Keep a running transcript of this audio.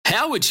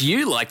How would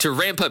you like to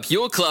ramp up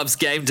your club's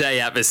game day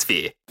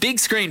atmosphere? Big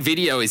Screen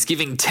Video is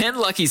giving 10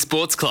 lucky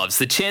sports clubs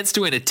the chance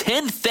to win a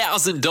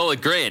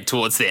 $10,000 grant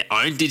towards their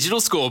own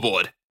digital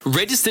scoreboard.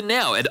 Register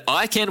now at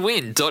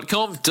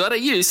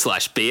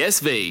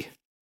iCanWin.com.au/BSV.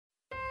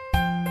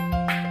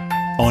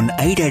 On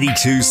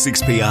 882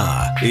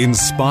 6PR,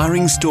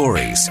 inspiring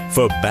stories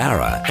for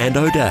Barra and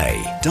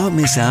O'Day. Don't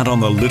miss out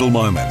on the little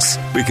moments,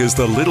 because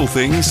the little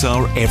things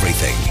are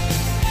everything.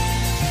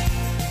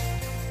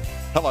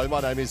 Hello,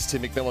 my name is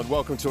Tim McMillan.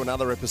 Welcome to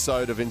another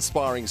episode of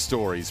Inspiring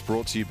Stories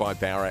brought to you by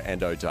Barra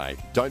and O'Day.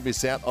 Don't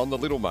miss out on the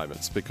little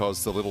moments,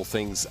 because the little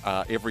things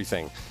are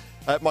everything.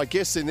 My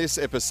guest in this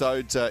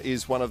episode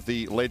is one of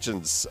the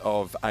legends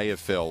of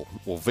AFL,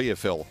 or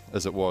VFL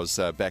as it was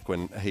back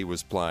when he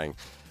was playing.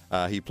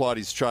 He plied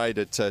his trade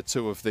at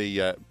two of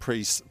the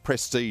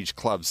prestige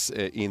clubs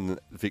in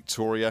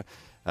Victoria,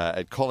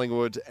 at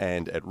Collingwood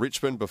and at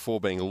Richmond,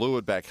 before being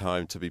lured back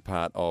home to be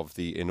part of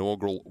the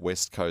inaugural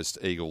West Coast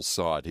Eagles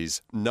side.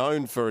 He's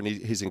known for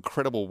his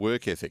incredible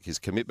work ethic, his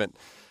commitment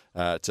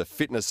to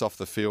fitness off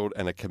the field,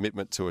 and a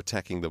commitment to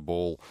attacking the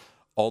ball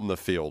on the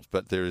field.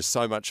 But there is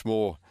so much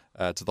more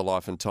to the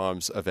life and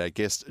times of our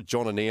guest,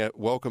 John Annear.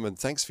 Welcome and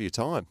thanks for your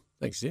time.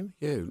 Thanks, Tim.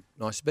 Yeah,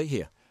 nice to be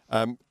here.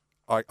 I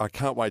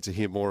can't wait to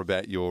hear more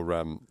about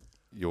your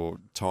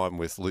time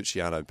with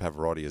Luciano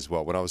Pavarotti as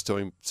well. When I was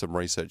doing some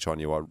research on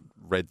you, I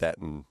read that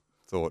and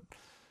thought,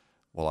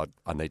 well,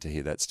 I need to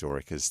hear that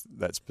story, because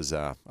that's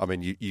bizarre. I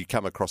mean, you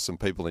come across some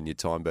people in your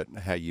time, but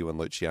how you and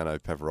Luciano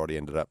Pavarotti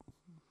ended up,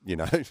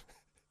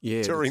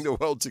 touring the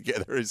world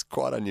together is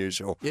quite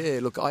unusual. Yeah,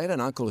 look, I had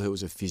an uncle who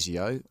was a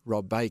physio,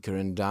 Rob Baker,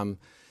 and on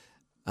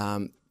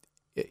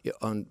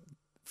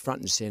front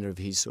and centre of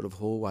his sort of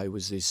hallway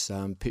was this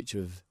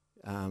picture of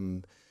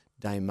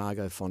Dame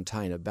Margot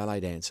Fontaine, a ballet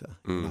dancer.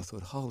 And I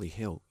thought, holy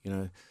hell,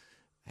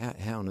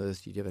 how on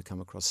earth did you ever come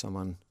across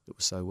someone that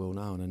was so well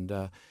known?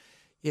 And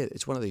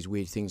it's one of these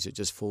weird things that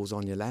just falls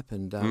on your lap,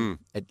 and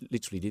it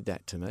literally did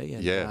that to me.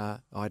 And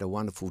I had a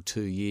wonderful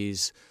 2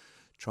 years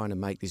trying to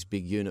make this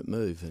big unit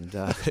move, and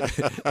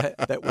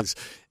that was,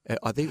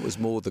 I think it was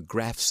more the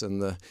graphs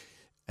and the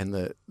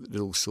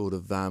little sort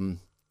of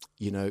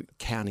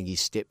counting his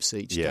steps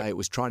each day. It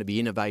was trying to be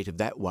innovative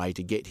that way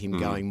to get him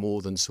going,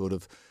 more than sort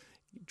of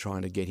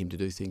trying to get him to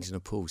do things in a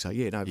pool. So,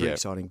 very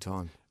exciting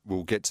time.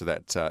 We'll get to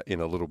that in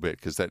a little bit,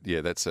 because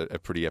that's a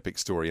pretty epic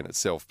story in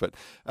itself. But,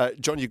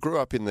 John, you grew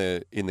up in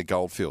the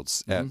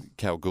goldfields out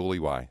Kalgoorlie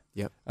way.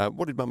 Yep.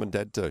 What did Mum and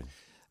Dad do?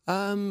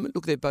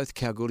 Look, they're both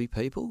Kalgoorlie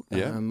people.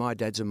 Yeah. My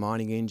dad's a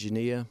mining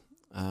engineer.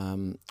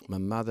 My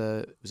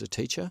mother was a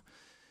teacher.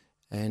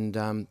 And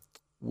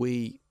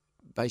we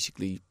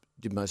basically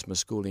did most of my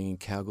schooling in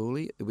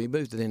Kalgoorlie. We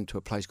moved then to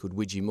a place called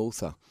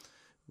Widgymultha,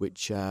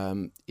 which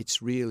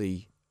it's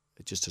really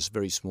just a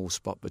very small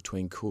spot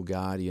between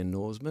Coolgardie and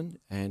Norseman,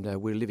 and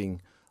we're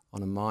living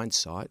on a mine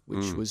site,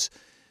 which was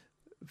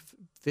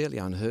fairly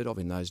unheard of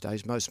in those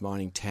days. Most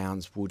mining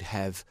towns would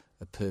have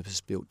a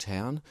purpose-built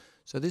town,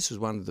 so this was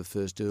one of the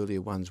first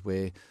earlier ones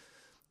where,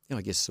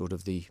 I guess sort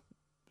of the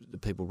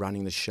people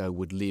running the show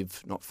would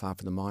live not far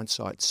from the mine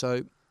site.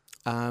 So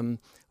it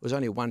was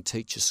only a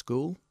one-teacher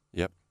school.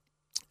 Yep.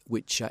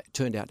 Which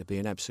turned out to be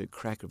an absolute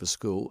crack of a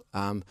school.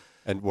 And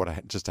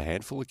what, just a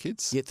handful of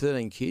kids? Yeah,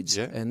 13 kids.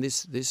 Yeah. And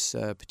this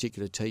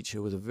particular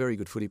teacher was a very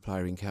good footy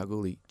player in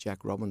Kalgoorlie,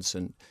 Jack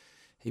Robinson.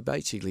 He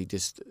basically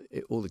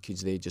all the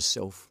kids there just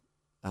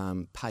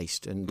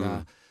self-paced.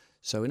 And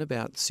so in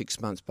about 6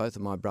 months, both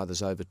of my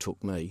brothers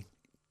overtook me.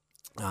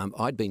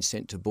 I'd been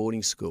sent to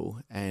boarding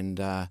school,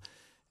 and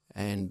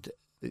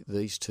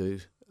these two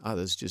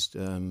others, just,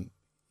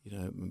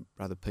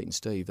 brother Pete and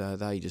Steve,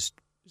 they just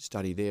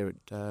study there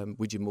at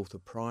Widgymultha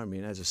Primary,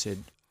 and as I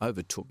said,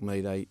 overtook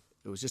me.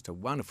 It was just a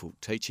wonderful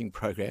teaching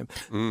program.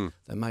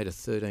 They made a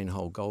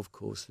 13-hole golf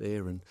course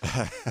there, and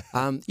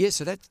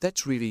so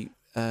that's really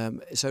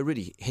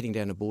really heading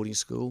down to boarding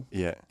school.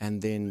 Yeah,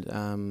 and then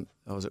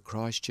I was at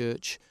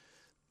Christchurch,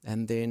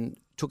 and then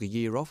took a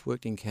year off,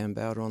 worked in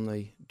Kambalda on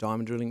the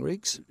diamond drilling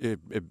rigs. Yeah,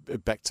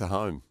 back to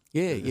home.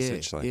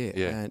 Essentially.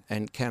 Yeah.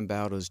 And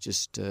Kambalda's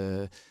just.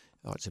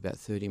 It's about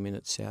 30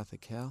 minutes south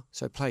of Cal.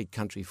 So played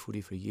country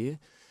footy for a year,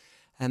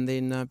 and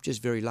then just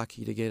very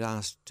lucky to get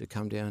asked to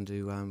come down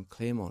to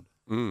Claremont.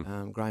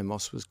 Graham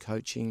Moss was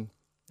coaching,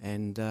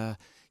 and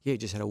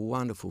just had a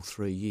wonderful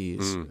 3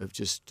 years of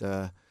just.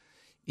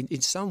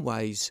 In some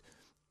ways,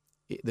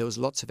 there was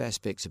lots of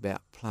aspects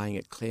about playing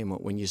at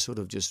Claremont when you sort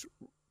of just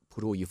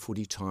put all your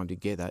footy time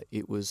together.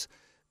 It was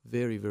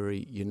very,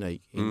 very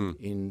unique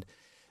in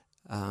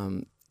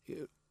I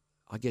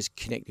guess,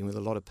 connecting with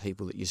a lot of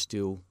people that you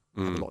still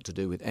have a lot to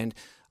do with. And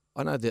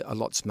I know that a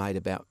lot's made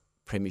about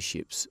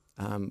premierships.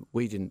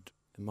 We didn't,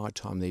 in my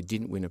time there,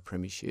 didn't win a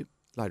premiership.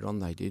 Later on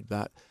they did,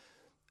 but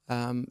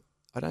I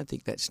don't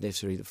think that's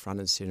necessarily the front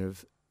and centre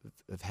of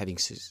having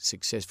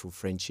successful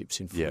friendships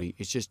in footy. Yep.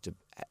 It's just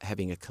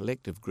having a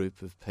collective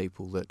group of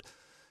people that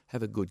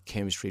have a good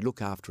chemistry,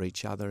 look after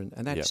each other,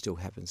 and that still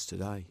happens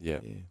today. Yeah.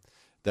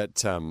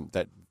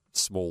 That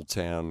small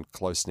town,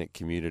 close-knit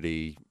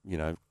community,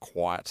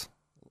 quiet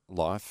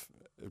life,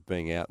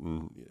 being out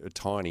in a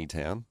tiny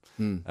town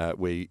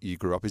where you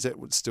grew up. Is that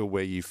still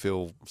where you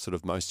feel sort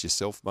of most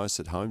yourself, most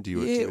at home? Do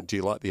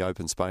you like the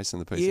open space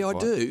and the peace and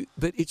quiet? Yeah, I do,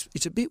 but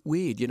it's a bit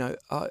weird.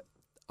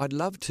 I'd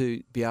love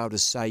to be able to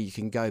say you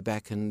can go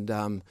back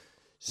and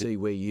see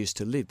where you used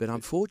to live, but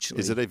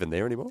unfortunately... Is it even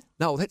there anymore?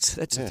 No, that's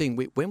the thing.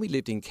 When we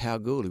lived in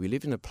Kalgoorlie, we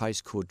lived in a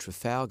place called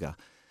Trafalgar,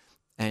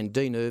 and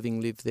Dean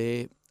Irving lived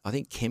there. I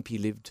think Kempy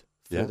lived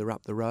further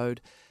up the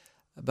road.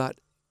 But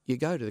you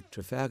go to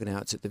Trafalgar now,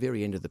 it's at the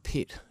very end of the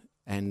pit.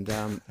 And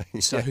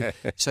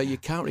so you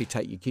can't really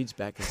take your kids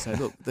back and say,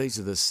 look, these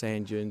are the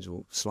sand dunes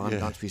or slime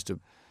dumps we used to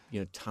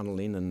tunnel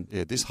in. And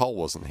this hole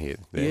wasn't here.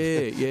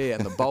 Yeah,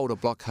 and the Boulder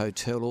Block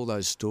Hotel, all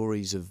those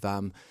stories of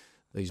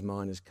these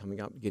miners coming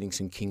up, getting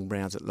some King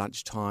Browns at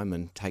lunchtime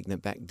and taking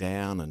it back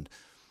down, and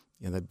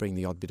they'd bring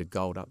the odd bit of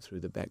gold up through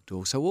the back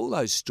door. So all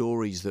those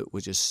stories that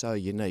were just so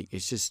unique.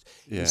 It's just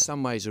in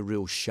some ways a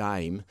real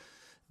shame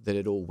that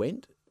it all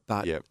went,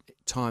 but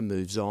time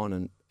moves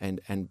on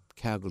and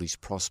Kalgoorlie's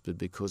prospered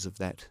because of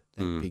that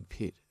big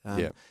pit.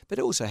 But it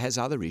also has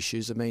other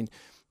issues. I mean,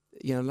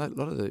 a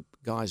lot of the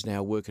guys now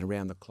are working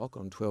around the clock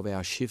on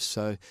 12-hour shifts,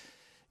 so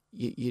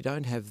you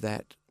don't have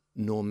that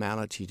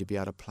normality to be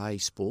able to play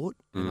sport.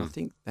 And I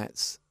think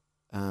that's,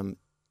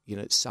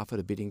 it suffered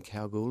a bit in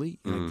Kalgoorlie,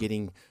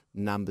 getting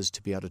numbers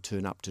to be able to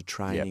turn up to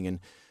training and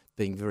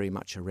being very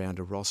much around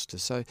a roster.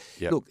 So,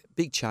 look,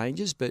 big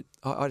changes, but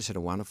I just had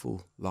a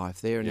wonderful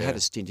life there, and I had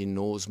a stint in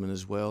Norseman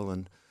as well.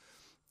 And,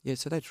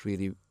 so that's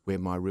really where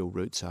my real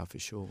roots are for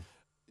sure.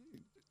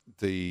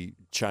 The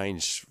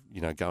change,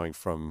 going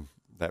from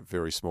that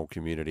very small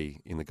community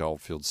in the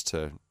Goldfields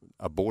to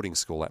a boarding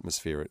school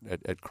atmosphere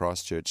at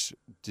Christchurch,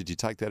 did you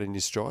take that in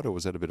your stride, or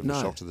was that a bit of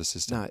a shock to the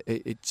system? No,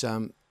 it's...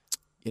 I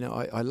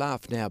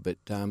laugh now, but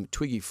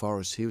Twiggy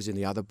Forrest, he was in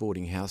the other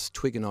boarding house.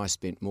 Twig and I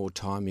spent more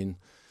time in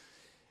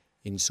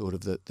sort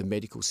of the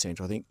medical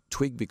centre. I think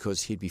Twig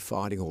because he'd be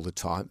fighting all the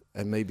time,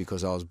 and me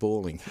because I was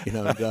bawling.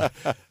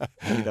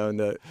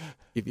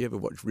 If you ever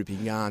watch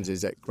Ripping Yarns,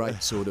 there's that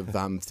great sort of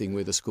thing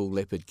where the school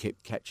leopard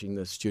kept catching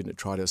the student that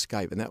tried to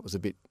escape, and that was a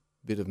bit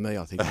of me.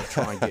 I think I'd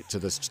try and get to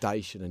the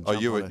station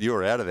and. You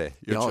were out of there.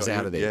 I was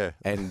out of there,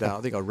 and I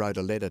think I wrote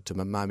a letter to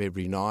my mum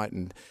every night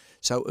and.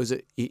 So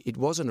it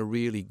wasn't a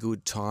really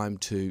good time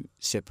to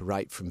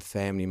separate from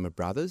family and my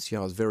brothers. I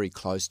was very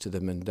close to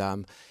them, and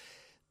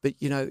but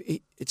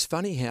it's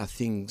funny how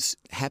things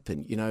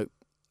happen.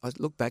 I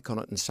look back on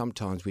it, and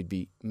sometimes we'd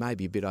be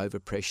maybe a bit over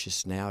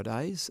precious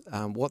nowadays.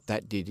 What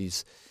that did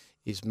is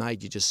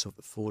made you just sort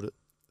of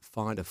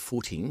find a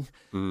footing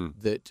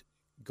that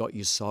got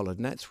you solid,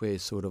 and that's where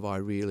sort of I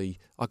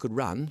could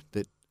run,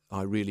 but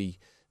I really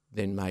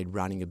then made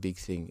running a big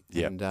thing,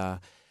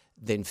 and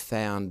then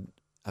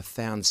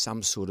found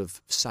some sort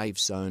of safe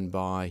zone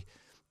by,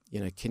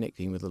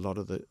 connecting with a lot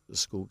of the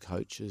school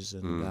coaches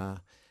and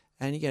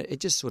it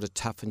just sort of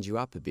toughens you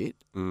up a bit.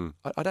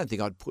 I don't think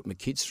I'd put my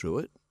kids through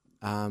it.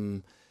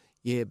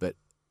 But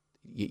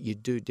you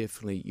do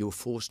definitely, you're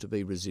forced to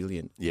be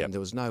resilient. And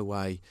there was no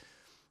way,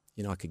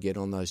 I could get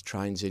on those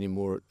trains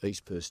anymore at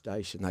East Perth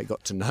Station. They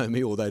got to know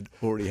me, or they'd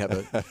already have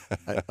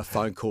a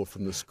phone call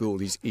from the school.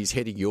 He's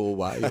heading your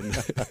way. And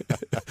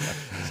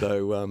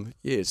so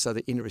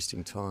the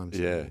interesting times.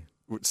 Yeah.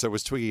 So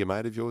was Twiggy a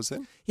mate of yours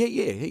then?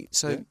 Yeah.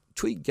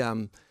 Twig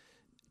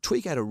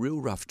had a real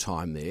rough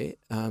time there.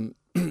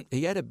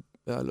 He had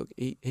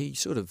he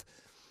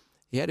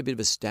had a bit of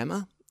a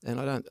stammer, and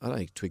I don't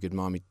think Twig would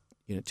mind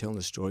me, telling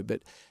the story,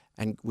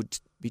 and would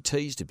be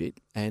teased a bit,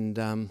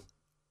 and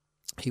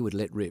he would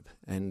let rip,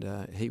 and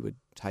he would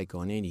take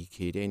on any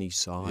kid, any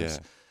size,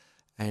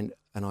 and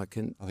I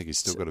think he's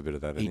still got a bit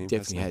of that in him. He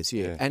definitely has,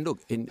 yeah. And look,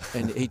 and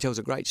he tells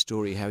a great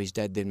story how his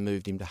dad then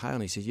moved him to Hale,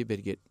 and he says, you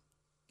better get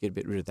a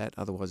bit rid of that,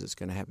 otherwise it's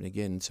going to happen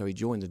again. So he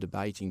joined the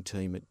debating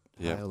team at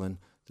Hale, and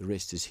the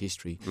rest is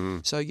history.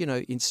 So,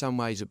 in some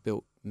ways it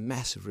built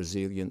massive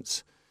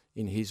resilience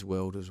in his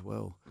world as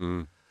well.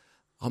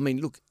 I mean,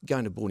 look,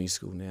 going to boarding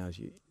school now,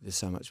 there's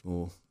so much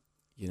more,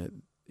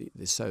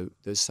 there's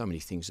so many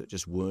things that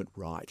just weren't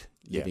right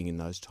living in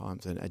those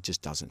times, and it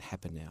just doesn't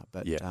happen now.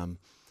 But,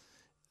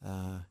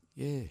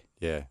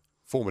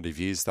 formative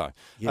years, though.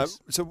 Yes.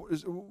 So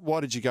why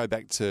did you go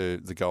back to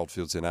the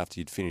Goldfields then after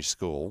you'd finished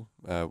school?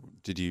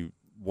 Did you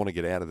want to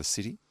get out of the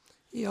city?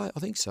 Yeah, I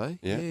think so.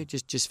 Yeah,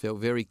 just felt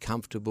very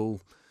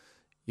comfortable.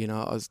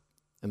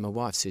 And my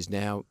wife says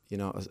now,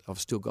 I've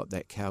still got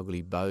that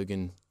Kalgoorlie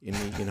bogan in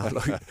me.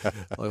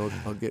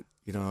 I get,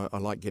 I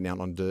like getting out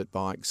on dirt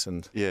bikes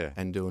and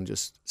doing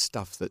just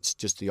stuff that's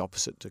just the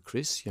opposite to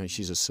Chris.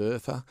 She's a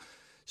surfer,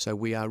 so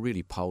we are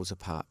really poles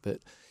apart. But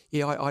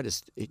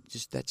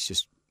that's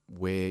just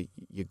where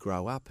you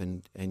grow up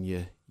and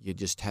you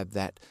just have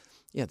that,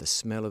 the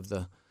smell of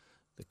the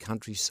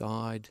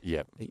countryside.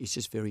 Yeah, it's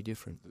just very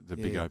different. The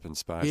big open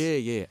space.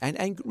 Yeah,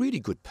 and really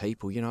good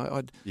people.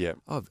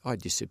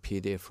 I'd disappear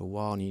there for a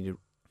while, and you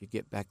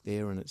get back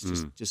there, and it's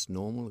just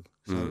normal.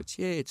 So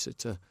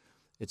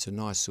it's a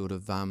nice sort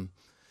of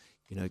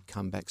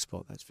comeback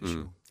spot. That's for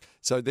sure.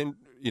 So then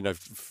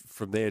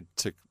from there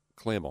to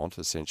Claremont,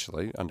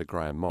 essentially under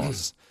Graham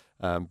Moss.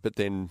 But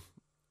then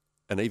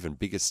an even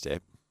bigger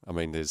step, I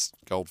mean, there's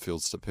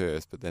Goldfields to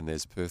Perth, but then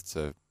there's Perth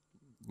to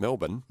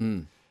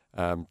Melbourne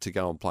to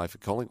go and play for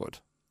Collingwood.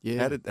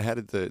 Yeah. How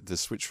did the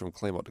switch from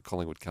Claremont to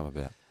Collingwood come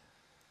about?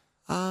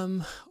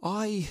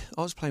 I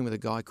was playing with a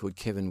guy called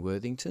Kevin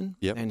Worthington,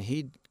 and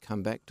he'd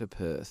come back to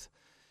Perth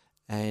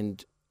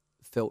and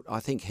I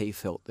think he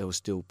felt there was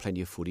still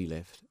plenty of footy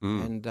left.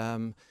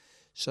 And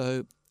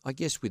so I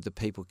guess with the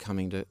people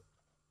coming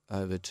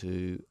over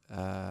to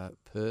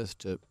Perth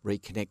to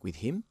reconnect with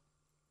him,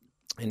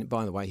 and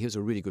by the way, he was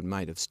a really good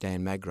mate of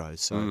Stan Magro.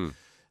 So,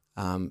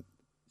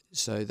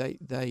 so they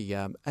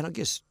and I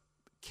guess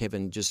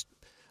Kevin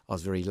I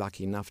was very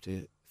lucky enough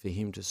for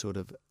him to sort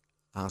of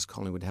ask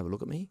Collingwood to have a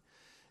look at me,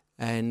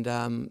 and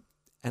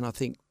I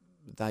think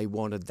they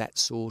wanted that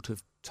sort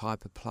of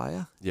type of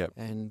player. Yep.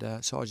 And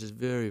so I was just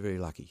very, very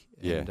lucky.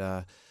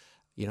 Yeah.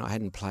 And I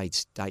hadn't played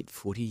state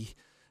footy.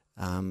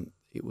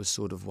 It was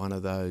sort of one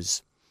of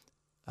those,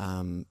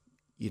 I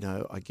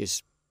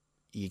guess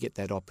you get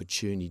that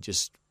opportunity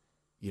just,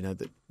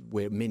 that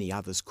where many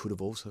others could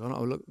have also gone.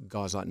 Oh, look,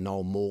 guys like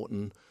Noel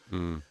Morton,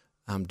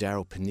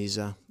 Daryl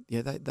Panizza.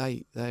 Yeah,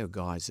 they are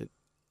guys that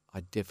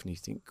I definitely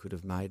think could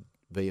have made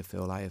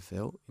VFL,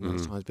 AFL in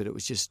those times. But it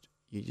was just,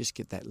 you just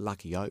get that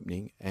lucky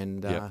opening.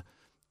 And I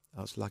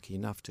was lucky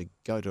enough to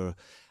go to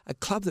a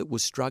club that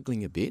was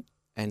struggling a bit.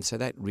 And so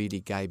that really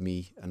gave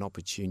me an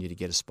opportunity to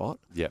get a spot.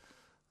 Yep.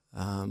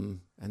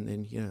 And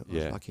then, I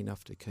was lucky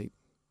enough to keep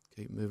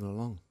moving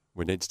along.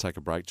 We need to take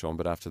a break, John,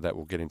 but after that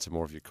we'll get into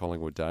more of your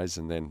Collingwood days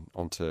and then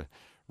on to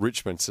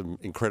Richmond, some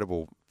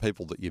incredible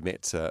people that you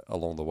met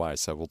along the way.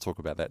 So we'll talk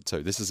about that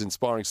too. This is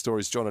Inspiring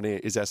Stories. John Annear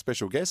is our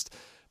special guest.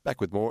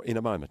 Back with more in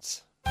a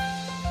moment.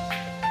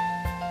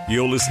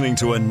 You're listening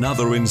to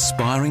another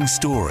inspiring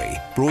story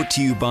brought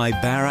to you by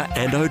Barra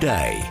and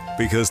O'Day,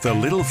 because the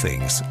little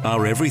things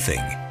are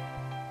everything.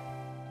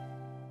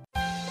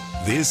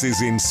 This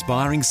is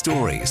Inspiring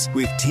Stories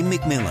with Tim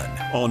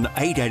McMillan on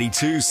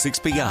 882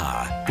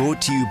 6PR,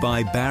 brought to you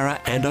by Barra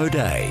and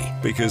O'Day,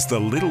 because the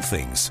little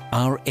things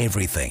are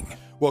everything.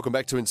 Welcome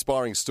back to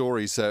Inspiring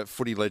Stories.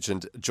 Footy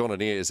legend John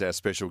Annear is our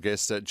special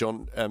guest.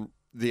 John,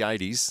 the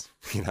 80s,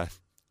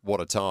 what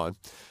a time.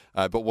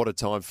 But what a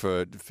time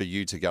for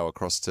you to go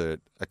across to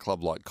a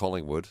club like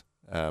Collingwood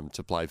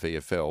to play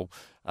VFL.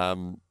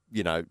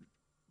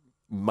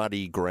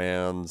 Muddy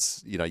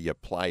grounds, you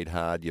played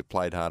hard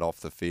off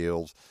the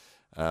field.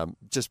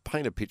 Just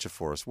paint a picture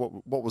for us.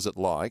 What was it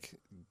like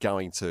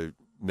going to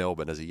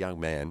Melbourne as a young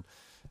man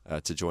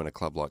to join a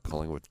club like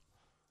Collingwood?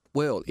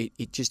 Well,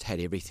 it just had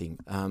everything.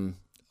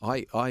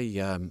 I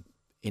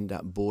ended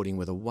up boarding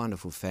with a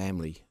wonderful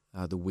family,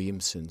 the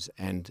Williamsons,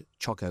 and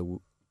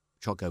Choco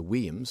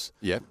Williams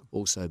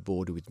also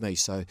boarded with me.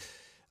 So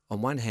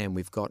on one hand,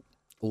 we've got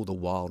all the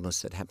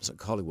wildness that happens at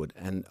Collingwood,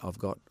 and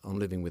I'm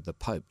living with the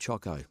Pope,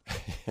 Choco.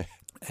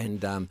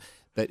 And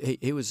but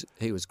he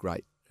was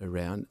great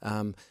around.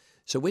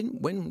 So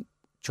when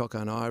Choco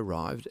and I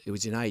arrived, it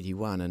was in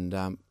 81,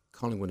 and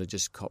Collingwood had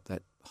just copped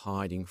that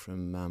hiding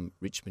from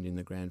Richmond in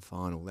the grand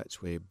final.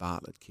 That's where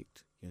Bartlett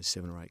kicked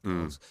 7 or 8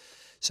 goals.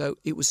 So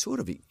it was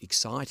sort of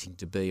exciting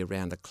to be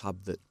around a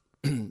club that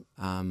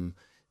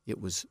it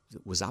was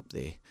up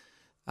there.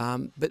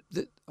 But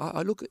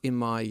I look in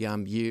my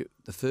year,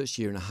 the first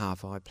year and a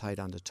half, I played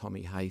under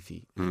Tommy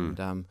Hafey,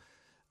 and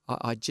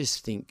I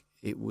just think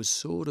it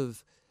was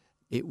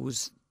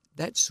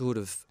that sort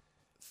of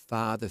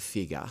father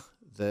figure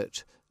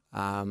that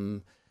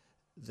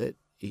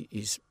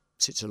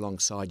sits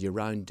alongside your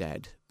own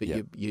dad, but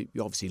you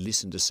obviously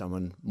listen to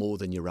someone more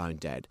than your own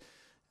dad.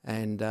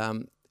 And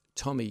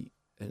Tommy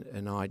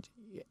and I,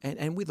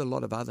 and with a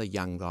lot of other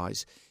young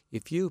guys,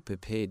 if you were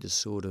prepared to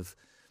sort of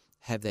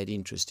have that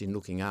interest in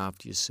looking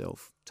after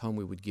yourself,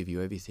 Tommy would give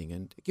you everything.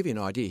 And to give you an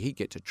idea, he'd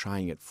get to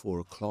training at 4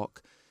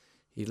 o'clock.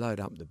 He'd load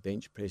up the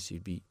bench press.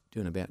 He'd be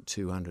doing about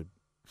 200.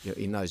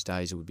 In those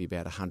days, it would be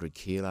about 100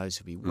 kilos.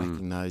 He'd be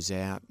whacking those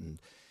out. And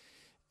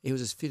he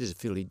was as fit as a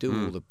fiddle. He'd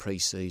do all the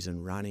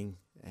pre-season running.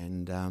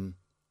 And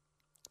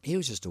he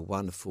was just a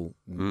wonderful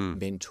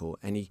mentor.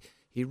 And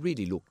he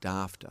really looked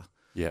after.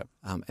 Yeah.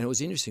 And it was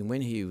interesting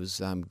when he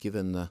was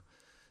given the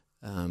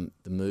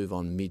move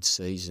on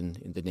mid-season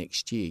in the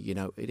next year.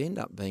 It ended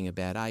up being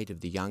about 8 of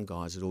the young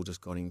guys that all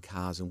just got in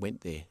cars and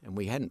went there. And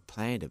we hadn't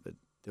planned it, but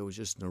there was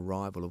just an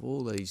arrival of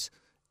all these.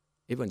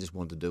 Everyone just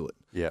wanted to do it.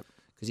 Yeah.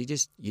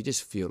 Because you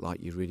just feel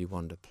like you really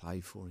wanted to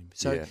play for him.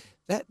 So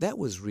that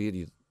was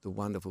really the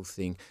wonderful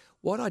thing.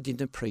 What I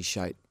didn't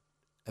appreciate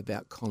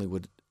about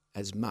Collingwood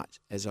as much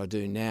as I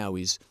do now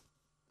is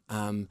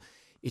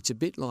it's a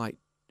bit like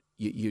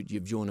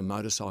you've joined a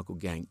motorcycle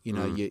gang.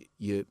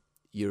 You're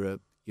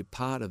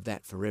part of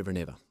that forever and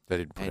ever. They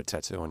didn't put a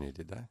tattoo on you,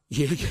 did they?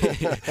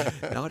 Yeah.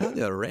 No, I don't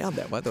know around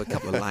that way. There were a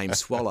couple of lame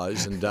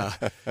swallows and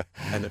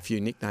a few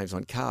nicknames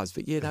on cars.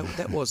 But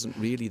that wasn't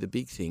really the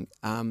big thing.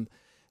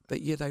 But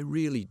they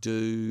really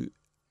do,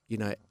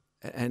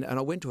 And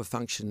I went to a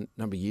function a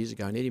number of years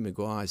ago, and Eddie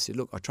Maguire said,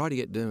 "Look, I tried to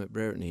get Dermot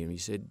Brereton here," and he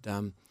said,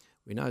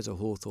 "We know he's a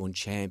Hawthorn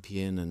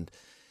champion,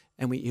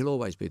 and he'll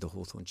always be the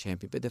Hawthorn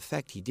champion. But the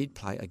fact he did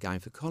play a game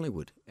for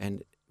Collingwood,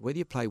 and whether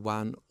you play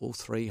 1 or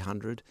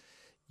 300,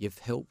 you've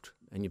helped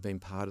and you've been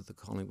part of the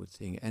Collingwood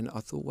thing. And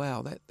I thought,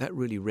 wow, that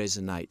really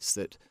resonates,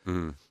 that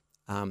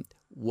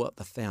what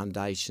the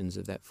foundations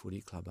of that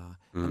footy club are.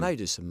 And they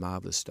do some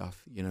marvellous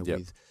stuff,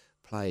 with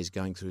players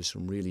going through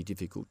some really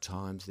difficult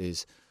times. They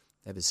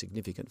have a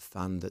significant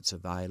fund that's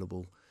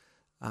available.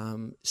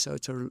 So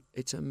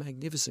it's a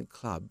magnificent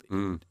club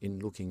in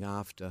looking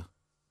after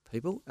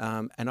people.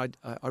 And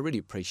I really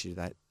appreciate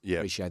that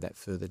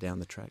further down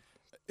the track.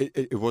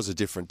 It was a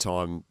different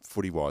time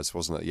footy-wise,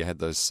 wasn't it? You had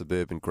those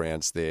suburban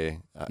grounds there,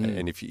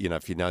 and if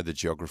you know the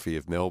geography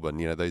of Melbourne,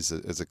 there's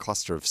a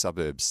cluster of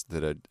suburbs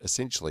that are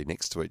essentially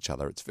next to each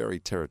other. It's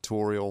very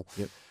territorial,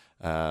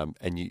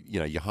 and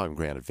your home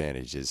ground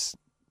advantage is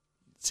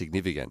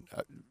significant.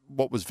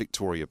 What was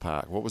Victoria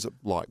Park? What was it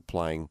like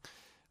playing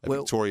at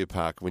Victoria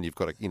Park when you've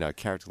got a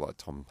character like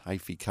Tom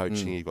Hafey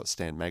coaching, you've got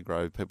Stan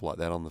Magro, people like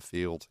that on the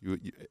field,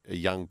 a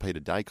young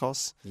Peter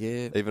Dacos,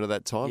 even at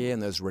that time? Yeah,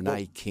 and there was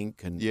Renee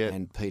Kink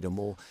and Peter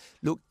Moore.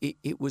 Look,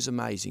 it was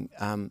amazing.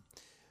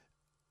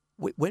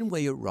 When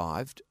we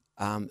arrived,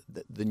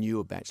 the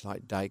newer batch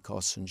like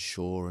Dacos and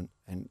Shaw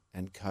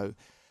and co,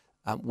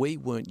 we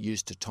weren't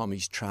used to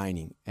Tommy's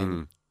training.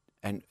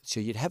 And so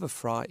you'd have a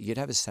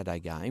Saturday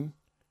game.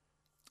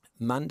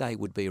 Monday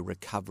would be a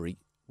recovery,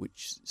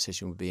 which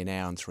session would be an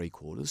hour and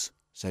 3/4.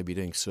 So you'd be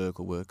doing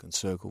circle work and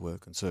circle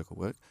work and circle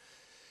work.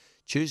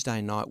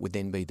 Tuesday night would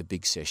then be the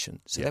big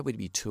session. So that would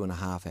be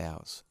 2.5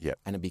 hours.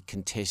 And it'd be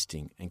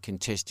contesting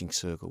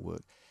circle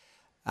work.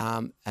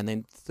 And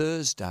then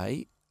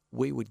Thursday,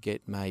 we would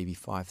get maybe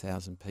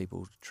 5,000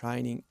 people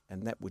training,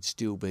 and that would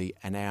still be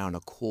an hour and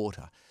a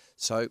quarter.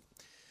 So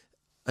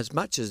as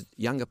much as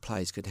younger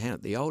players could handle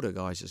it, the older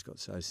guys just got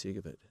so sick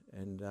of it.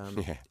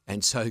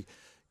 And so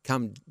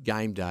come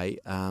game day,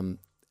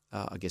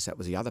 I guess that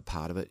was the other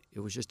part of it. It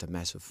was just a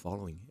massive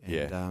following.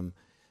 And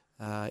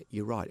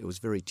you're right, it was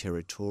very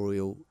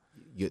territorial.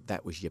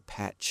 That was your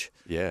patch.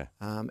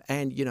 And,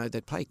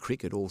 they'd play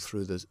cricket all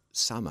through the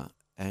summer.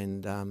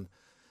 And as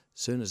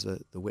soon as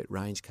the wet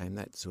rains came,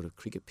 that sort of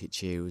cricket pitch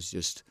here was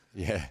just...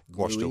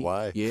 washed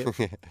away.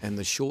 And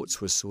the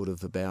shorts were sort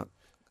of about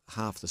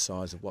half the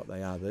size of what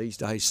they are these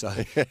days. So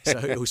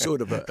it was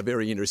sort of a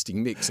very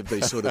interesting mix of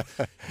these sort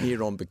of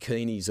near-on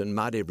bikinis and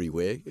mud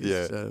everywhere.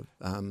 So,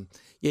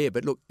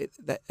 but look,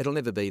 it'll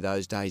never be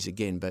those days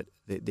again, but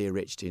they're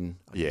etched in,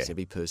 I guess,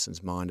 every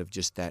person's mind, of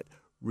just that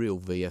real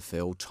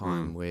VFL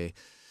time where,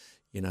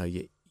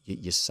 your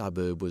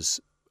suburb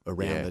was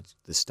around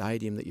the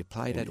stadium that you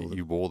played at.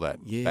 You wore that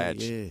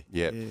badge.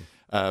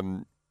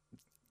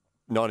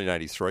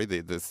 1983,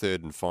 the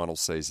third and final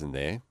season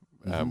there,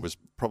 was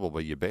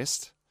probably your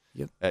best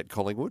at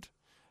Collingwood,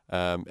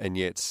 and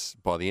yet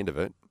by the end of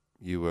it,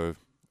 you were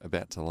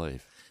about to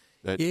leave.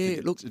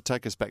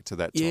 Take us back to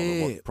that time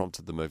and what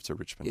prompted the move to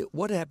Richmond.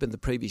 What happened the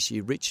previous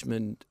year?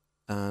 Richmond,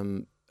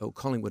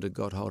 Collingwood had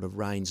got hold of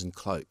Rains and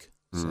Cloak.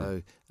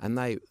 So, and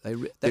there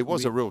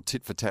was a real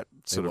tit for tat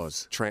sort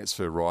of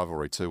transfer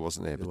rivalry too,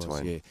 wasn't there?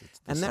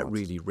 And that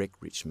really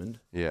wrecked Richmond.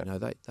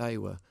 They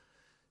were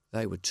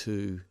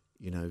two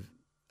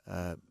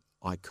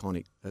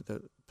iconic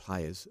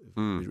players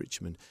with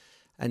Richmond,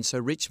 and so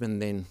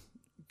Richmond then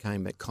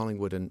came at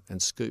Collingwood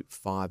and scooped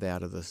 5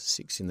 out of the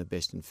 6 in the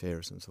best and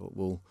fairest, and thought,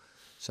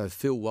 so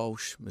Phil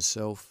Walsh,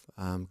 myself,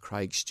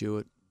 Craig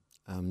Stewart,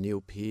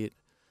 Neil Peart,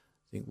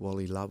 I think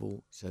Wally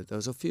Lovell. So there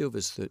was a few of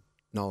us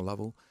Noel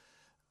Lovell,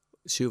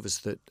 a few of us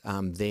that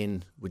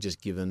then were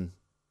just given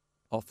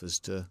offers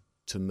to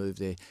move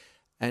there.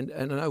 And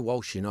I know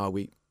Walsh and I,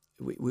 we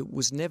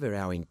was never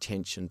our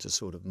intention to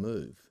sort of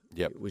move.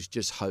 It was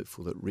just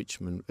hopeful that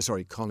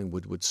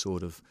Collingwood would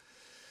sort of,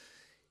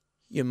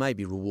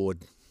 maybe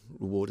reward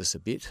us a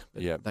bit,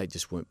 but they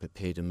just weren't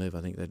prepared to move.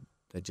 I think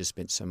they just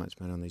spent so much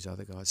money on these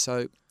other guys.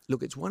 So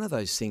look, it's one of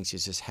those things that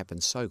just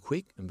happened so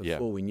quick, and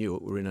before we knew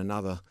it, we're in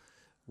another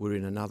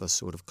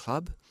sort of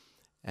club.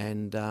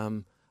 And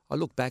I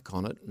look back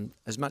on it, and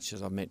as much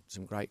as I've met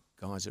some great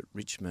guys at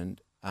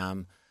Richmond,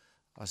 I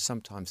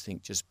sometimes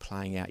think just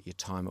playing out your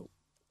time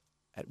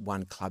at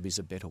one club is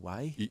a better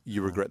way.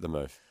 You regret the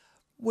move?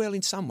 Well,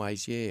 in some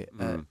ways, yeah.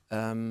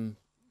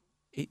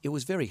 It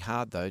was very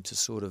hard, though, to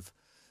sort of,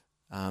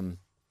 I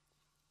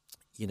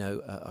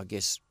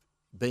guess,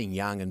 being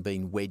young and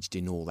being wedged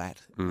in all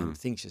that.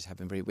 Things just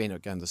happened we ended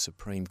up going to the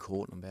Supreme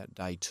Court on about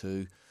day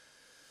 2.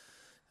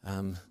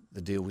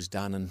 The deal was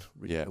done, and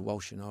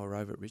Walsh and I were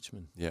over at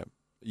Richmond.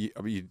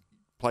 You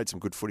played some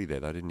good footy there,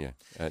 though, didn't you?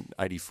 In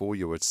 84,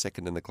 you were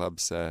second in the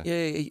club's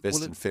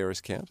best and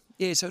fairest count.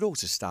 Yeah, so it all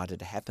just started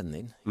to happen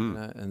then,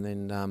 and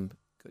then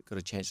got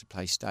a chance to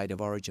play State of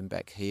Origin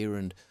back here,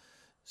 and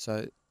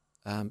so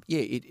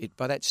it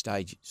by that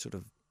stage, sort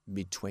of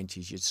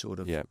mid-20s, you'd sort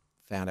of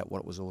found out what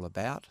it was all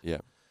about.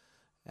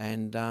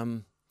 And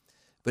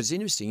but it's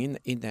interesting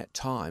in that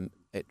time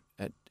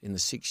in the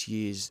 6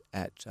 years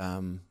at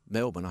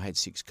Melbourne, I had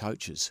 6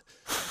 coaches.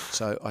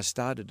 So I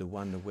started to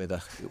wonder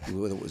whether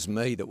it was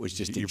me that was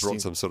just... You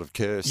brought some sort of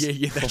curse.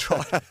 Yeah, that's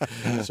right.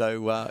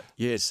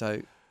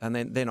 So And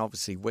then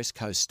obviously West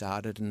Coast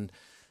started, and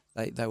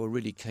they were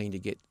really keen to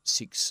get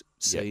 6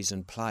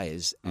 seasoned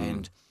players.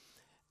 And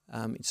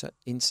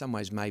in some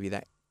ways maybe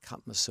that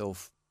cut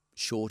myself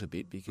short a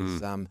bit,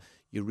 because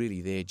you're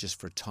really there just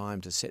for a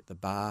time to set the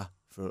bar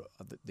for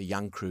the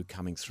young crew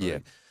coming through. Yeah.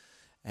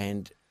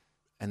 And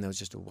there was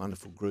just a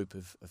wonderful group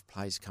of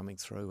players coming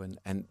through,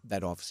 and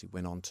that obviously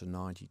went on to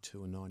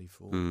 92 and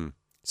 94.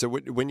 So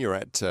when you're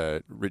at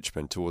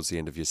Richmond towards the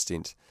end of your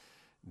stint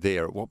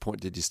there, at what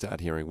point did you start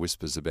hearing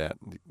whispers about,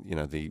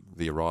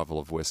 the arrival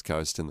of West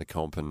Coast in the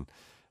comp, and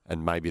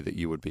maybe that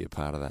you would be a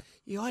part of that?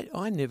 Yeah,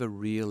 I never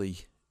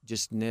really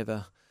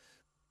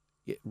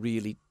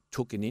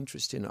took an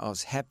interest in it. I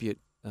was happy at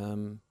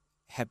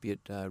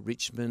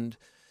Richmond.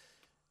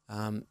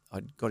 I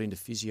got into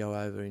physio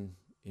over in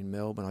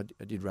Melbourne.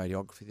 I did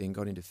radiography, then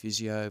got into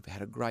physio.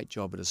 Had a great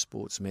job at a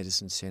sports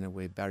medicine centre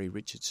where Barry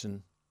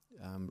Richardson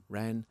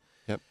ran.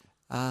 Yep.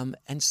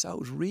 And so it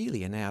was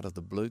really an out of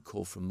the blue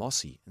call from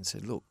Mossy and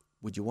said, look,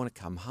 would you want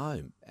to come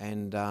home?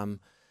 And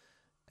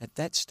at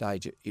that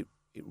stage, it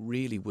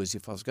really was,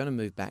 if I was going to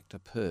move back to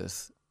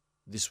Perth,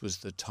 this was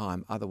the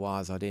time.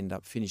 Otherwise, I'd end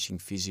up finishing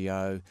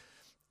physio.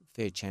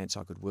 Fair chance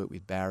I could work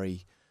with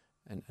Barry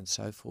and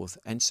so forth.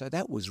 And so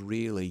that was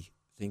really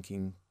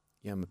thinking,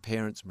 my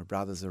parents, my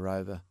brothers are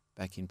over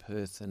back in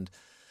Perth, and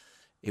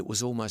it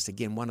was almost,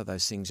 again, one of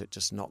those things that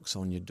just knocks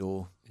on your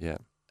door. Yeah.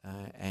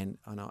 And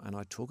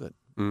I took it.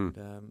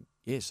 And,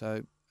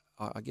 so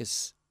I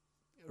guess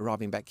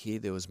arriving back here,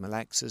 there was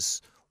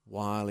Malaxis,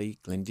 Wiley,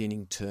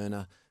 Glendinning,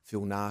 Turner,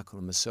 Phil Narkle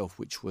and myself,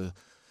 which were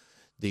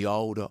the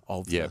older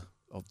of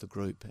the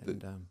group.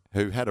 And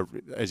who had,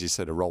 as you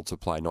said, a role to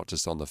play, not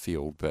just on the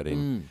field, but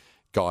in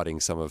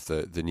guiding some of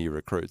the new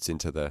recruits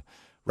into the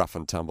rough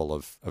and tumble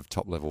of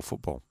top-level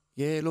football.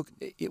 Yeah, look,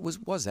 it was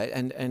that.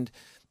 And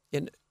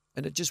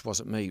it just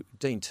wasn't me.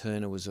 Dean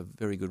Turner was a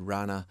very good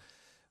runner.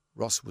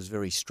 Ross was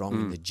very strong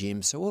in the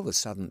gym. So all of a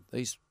sudden,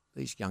 these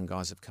young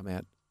guys have come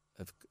out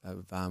of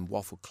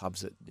waffle clubs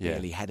that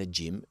barely had a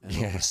gym, and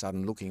all of a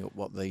sudden looking at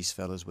what these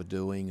fellas were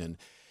doing, and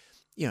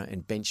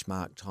and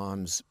benchmark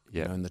times,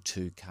 in the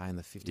 2K and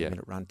the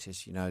 50-minute run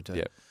test,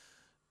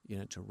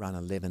 to run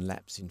 11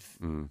 laps in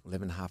 11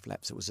 and a half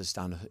laps. It was just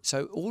done.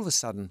 So all of a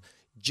sudden,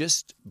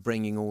 just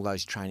bringing all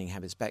those training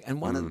habits back,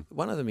 and one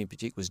of them in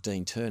particular was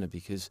Dean Turner,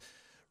 because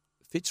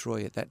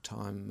Fitzroy at that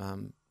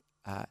time.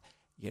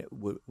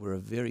 Were a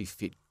very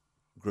fit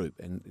group,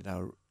 and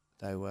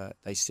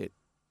they set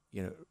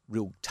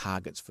real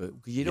targets for,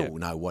 because you don't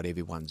know what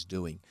everyone's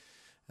doing,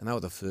 and they were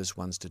the first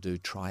ones to do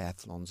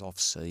triathlons off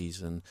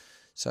seas, and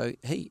so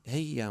he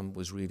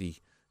was really,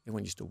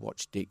 everyone used to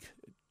watch Dick,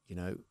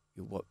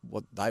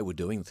 what they were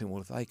doing and think,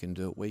 well, if they can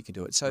do it, we can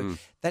do it. So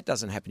that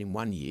doesn't happen in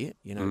 1 year,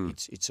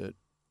 it's a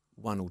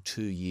 1 or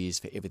 2 years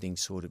for everything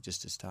sort of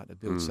just to start to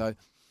build. So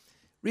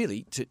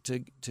really,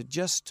 to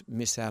just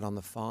miss out on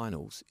the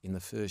finals in the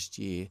first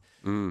year,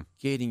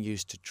 getting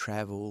used to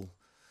travel,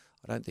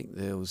 I don't think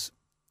there was,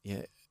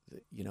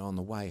 on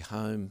the way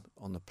home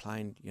on the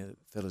plane,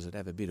 fellas would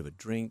have a bit of a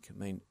drink. I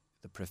mean,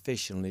 the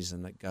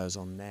professionalism that goes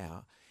on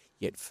now,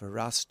 yet for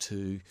us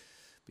to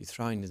be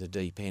thrown into the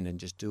deep end and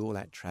just do all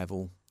that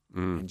travel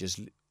and just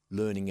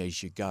learning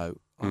as you go,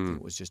 I think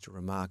it was just a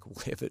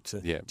remarkable effort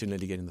to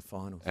nearly get in the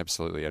finals.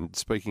 Absolutely. And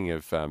speaking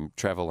of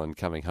travel and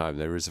coming home,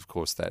 there is, of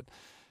course, that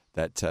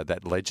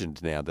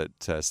legend now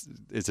that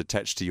is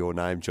attached to your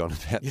name, John,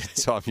 about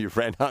the time you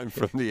ran home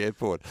from the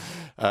airport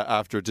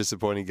after a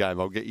disappointing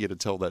game. I'll get you to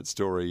tell that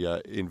story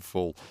in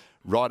full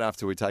right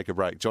after we take a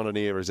break. John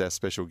Annear is our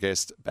special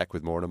guest. Back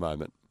with more in a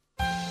moment.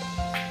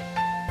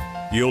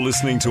 You're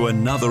listening to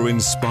another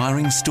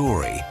inspiring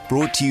story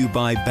brought to you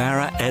by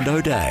Barra and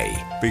O'Day,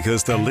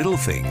 because the little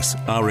things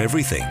are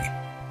everything.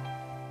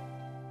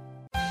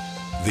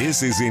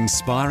 This is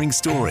Inspiring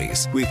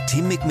Stories with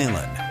Tim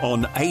McMillan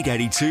on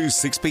 882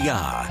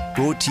 6PR,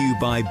 brought to you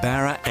by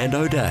Barra and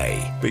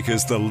O'Day,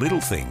 because the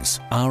little things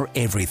are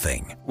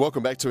everything.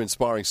 Welcome back to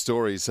Inspiring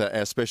Stories.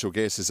 Our special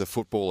guest is a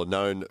footballer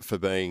known for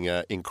being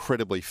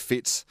incredibly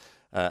fit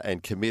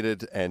and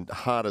committed and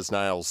hard as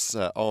nails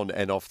on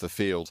and off the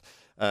field.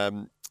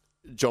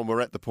 John, we're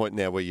at the point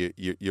now where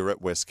you're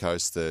at West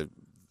Coast, the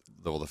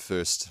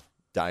first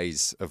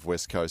days of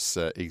West Coast's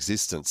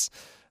existence.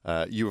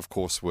 You, of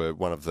course, were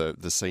one of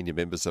the senior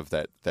members of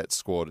that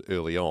squad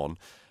early on.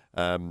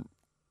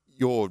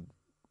 Your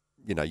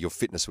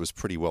fitness was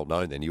pretty well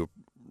known then. You were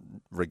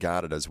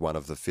regarded as one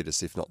of the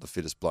fittest, if not the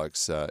fittest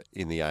blokes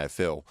in the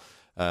AFL.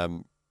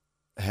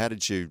 How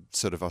did you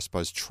sort of, I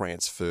suppose,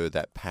 transfer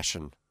that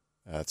passion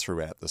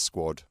throughout the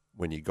squad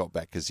when you got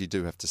back? Because you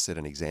do have to set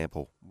an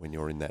example when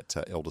you're in that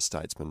elder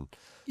statesman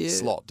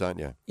slot, don't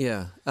you?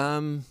 Yeah.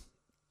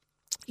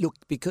 Look,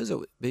 because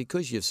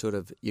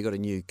you got a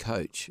new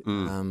coach,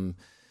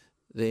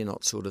 they're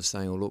not sort of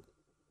saying, well, look,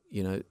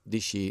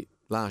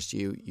 last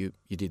year you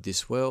did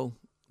this well,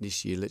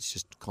 this year let's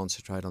just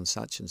concentrate on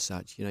such and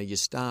such. You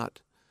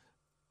start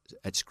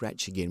at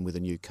scratch again with a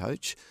new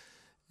coach,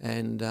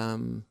 and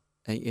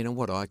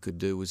what I could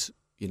do was,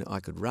 I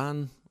could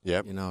run,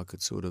 I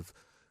could sort of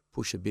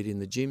push a bit in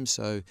the gym.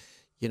 So,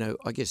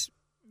 I guess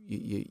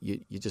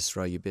you just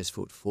throw your best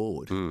foot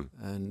forward,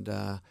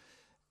 but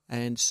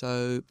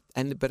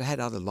I had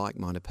other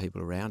like-minded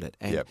people around it,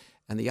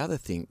 and the other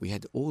thing, we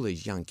had all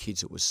these young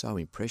kids that were so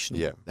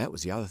impressionable. Yeah. That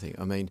was the other thing.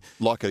 I mean,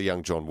 like a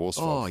young John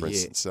Worsfold, for yeah,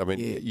 instance. I mean,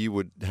 you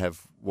would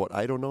have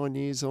 8 or 9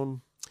 years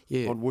on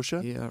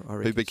Woosha? Yeah, I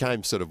reckon who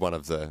became sort of one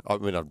of the. I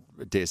mean, I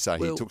dare say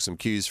he took some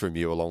cues from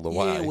you along the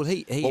way. Yeah, well,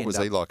 what was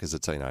he like as a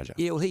teenager?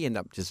 Yeah, well, he ended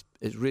up just.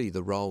 It's really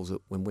the roles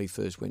that when we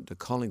first went to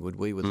Collingwood,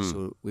 we were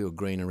we were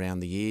green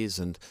around the ears,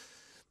 and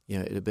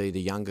it'd be the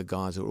younger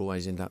guys that would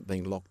always end up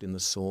being locked in the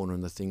sauna,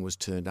 and the thing was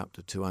turned up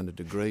to 200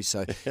 degrees.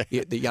 So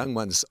the young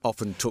ones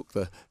often took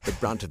the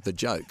brunt of the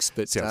jokes.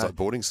 But sounds like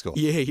boarding school.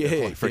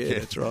 Yeah,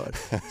 that's right.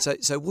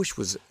 So Whoosh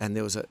was, and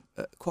there was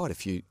quite a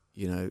few,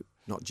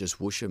 not just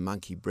Woosha,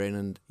 Monkey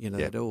Brennan,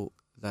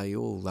 they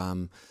all,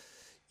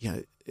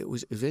 it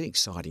was very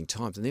exciting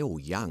times, and they're all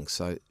young,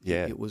 so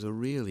it was a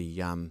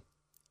really,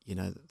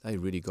 they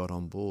really got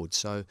on board.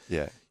 So,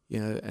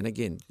 and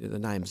again, the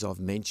names I've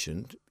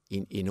mentioned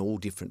in all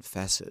different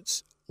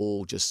facets,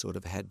 all just sort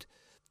of had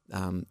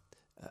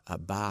a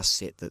bar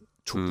set that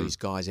took these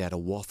guys out of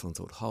waffle and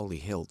thought, holy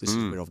hell, this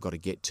is where I've got to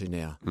get to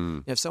now.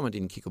 Now, if someone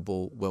didn't kick a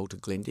ball well to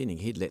Glendinning,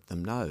 he'd let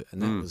them know,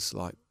 and that was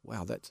like,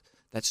 wow,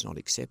 that's not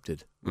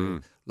accepted.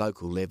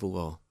 Local level,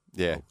 I'll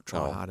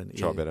try harder.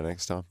 Try better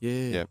next time.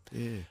 Yeah.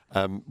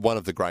 One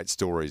of the great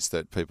stories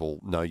that people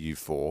know you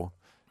for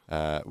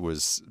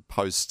was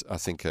post, I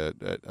think, a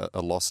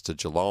loss to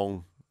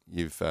Geelong.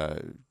 You've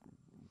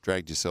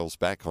dragged yourselves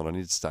back on an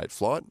interstate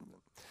flight,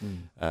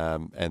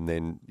 and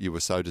then you were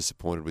so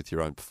disappointed with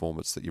your own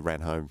performance that you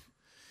ran home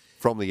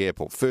from the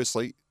airport.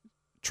 Firstly,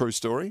 true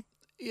story?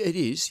 It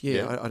is,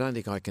 yeah. I don't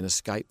think I can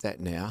escape that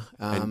now.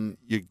 And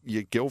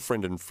your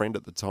girlfriend and friend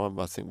at the time,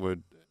 I think, were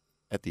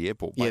at the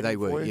airport. Yeah, they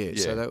were.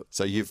 Yeah.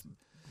 So you've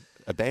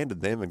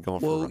abandoned them and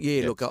gone for a run.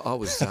 Yeah. Look, I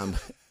was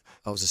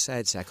I was a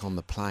sad sack on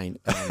the plane.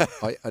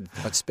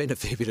 I'd spent a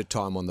fair bit of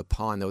time on the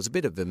Pine. There was a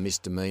bit of a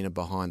misdemeanour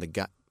behind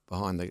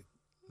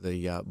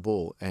the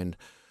ball, and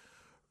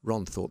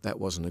Ron thought that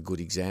wasn't a good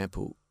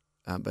example.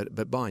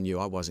 But by you,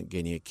 I wasn't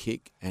getting a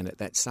kick, and at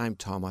that same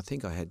time, I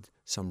think I had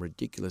some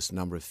ridiculous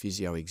number of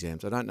physio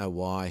exams. I don't know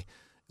why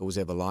it was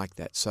ever like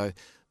that. So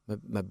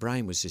my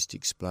brain was just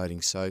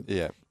exploding. So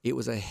it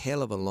was a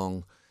hell of a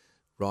long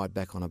ride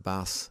back on a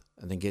bus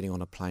and then getting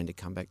on a plane to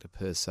come back to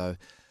Perth. So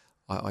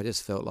I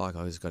just felt like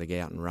I was got to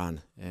get out and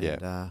run.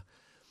 And,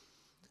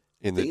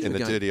 in the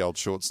dirty old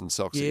shorts and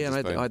socks. Yeah,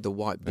 and I had the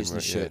white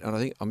business shirt, and I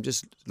think I'm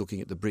just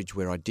looking at the bridge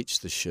where I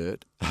ditched the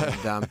shirt.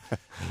 And,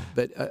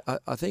 but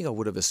I think I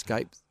would have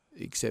escaped,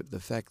 except the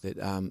fact that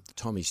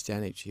Tommy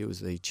Stanich, he was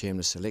the chairman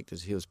of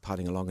selectors, he was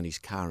putting along in his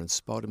car and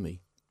spotted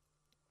me.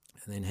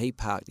 And then he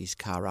parked his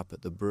car up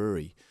at the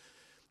brewery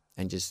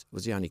and just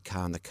was the only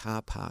car in the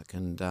car park.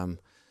 And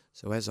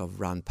so as I've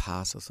run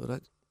past, I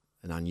thought,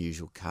 an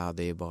unusual car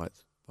there by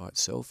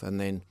itself. And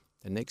then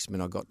the next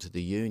minute I got to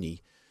the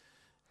uni,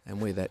 and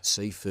where that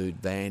seafood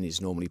van is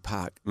normally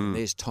parked, and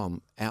there's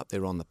Tom out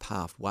there on the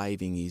path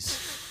waving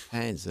his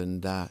hands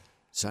and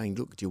saying,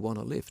 look, do you want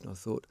a lift? And I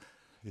thought,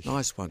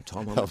 nice one,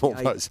 Tom. I'm at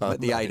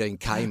the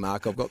 18K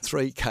mark. I've got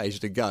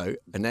 3Ks to go,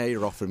 and now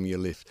you're offering me a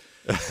lift.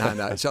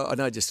 No. So I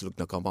know, just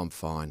look, I'm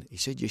fine. He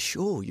said, you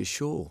sure?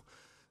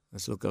 I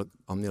said, look,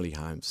 I'm nearly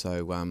home.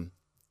 So,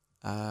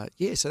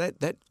 so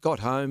that got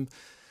home.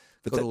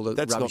 But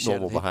that's not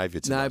normal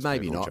behaviour to No, most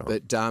maybe people,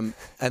 not. John.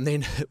 But and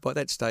then by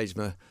that stage,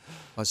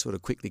 I sort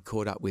of quickly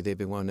caught up with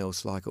everyone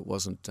else, like it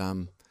wasn't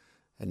hadn't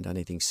done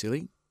anything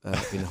silly.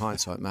 In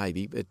hindsight,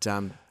 maybe. But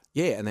and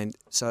then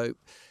so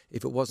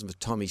if it wasn't for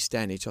Tommy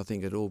Stanich, I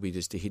think it'd all be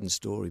just a hidden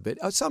story. But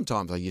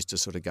sometimes I used to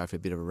sort of go for a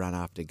bit of a run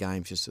after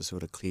games just to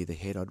sort of clear the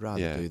head. I'd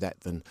rather do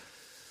that than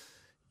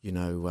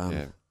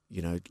let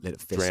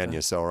it fester. Drown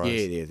your sorrows.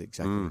 Yeah,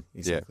 exactly.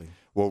 Exactly. Yeah.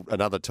 Well,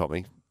 another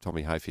Tommy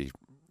Hafey,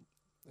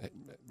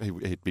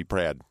 he'd be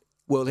proud.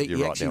 Well,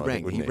 he actually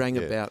rang. He rang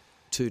about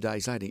 2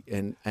 days later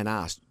and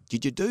asked,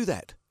 "Did you do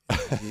that?"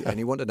 And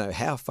he wanted to know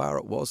how far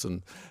it was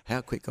and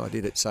how quick I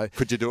did it. So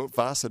could you do it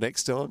faster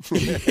next time?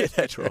 Yeah,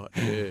 that's right.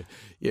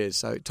 Yeah.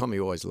 So Tommy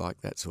always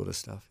liked that sort of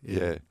stuff.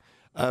 Yeah.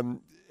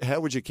 How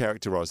would you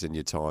characterise in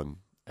your time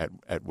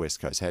at West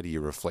Coast? How do you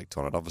reflect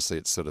on it? Obviously,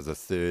 it's sort of the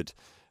third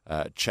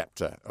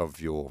chapter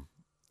of your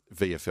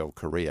VFL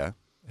career.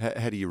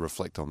 How do you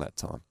reflect on that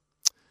time?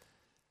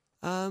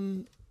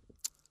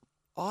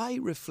 I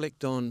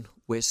reflect on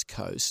West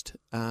Coast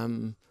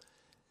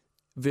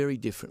very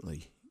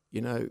differently.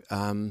 It's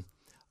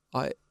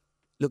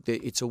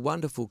a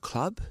wonderful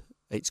club.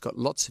 It's got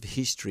lots of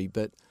history,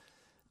 but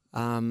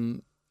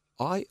I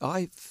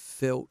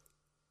felt,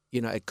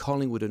 at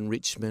Collingwood and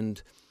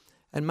Richmond,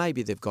 and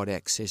maybe they've got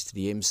access to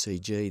the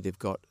MCG, they've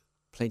got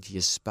plenty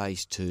of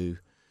space to,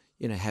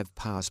 have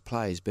past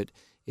players, but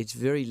it's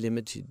very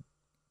limited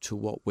to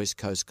what West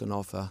Coast can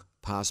offer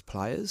past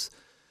players.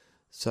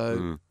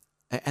 So,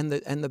 and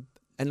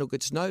look,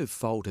 it's no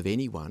fault of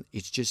anyone.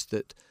 It's just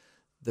that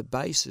the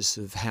basis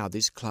of how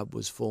this club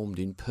was formed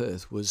in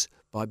Perth was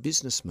by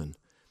businessmen,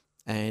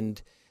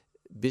 and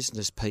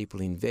business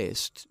people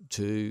invest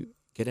to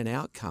get an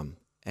outcome.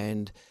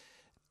 And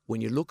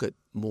when you look at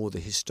more the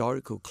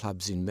historical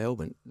clubs in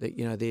Melbourne,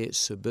 they're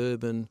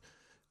suburban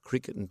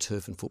cricket and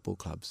turf and football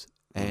clubs.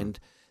 And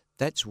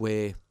that's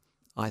where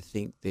I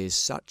think there's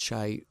such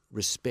a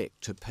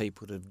respect to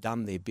people that have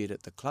done their bit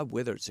at the club,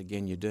 whether it's,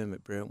 again, your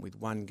Dermot Brent with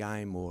one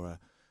game or a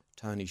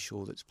Tony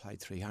Shaw that's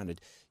played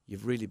 300.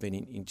 You've really been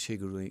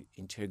integral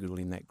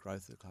in that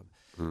growth of the club.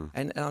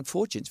 And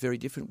unfortunately, it's very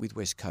different with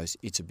West Coast.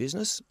 It's a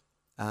business.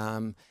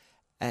 And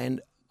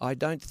I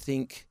don't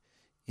think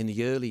in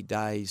the early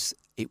days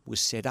it was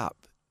set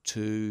up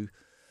to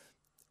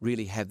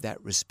really have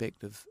that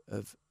respect of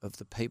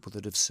the people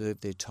that have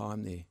served their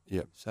time there.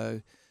 Yep.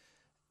 So,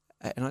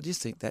 and I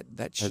just think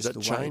that's Has just that the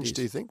way it changed, is.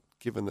 do you think,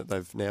 given that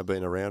they've now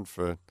been around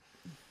for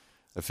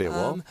a fair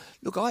while?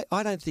 Look,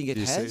 I don't think it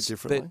Do you see it has,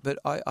 differently? but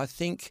I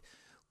think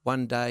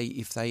one day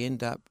if they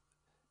end up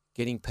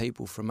getting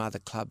people from other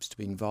clubs to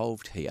be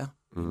involved here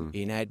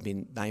in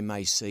admin, they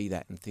may see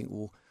that and think,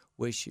 well,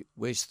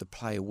 where's the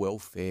player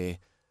welfare?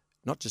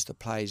 Not just the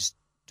players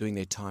doing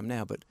their time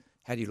now, but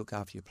how do you look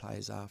after your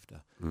players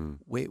after?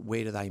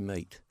 Where do they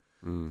meet?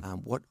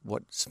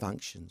 What's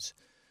functions?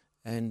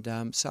 And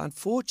so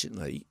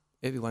unfortunately,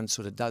 everyone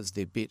sort of does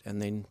their bit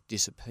and then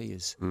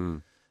disappears.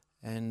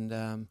 And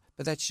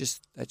but that's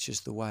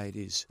just the way it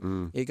is.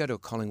 You go to a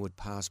Collingwood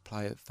pass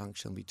player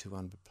function, there'll be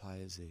 200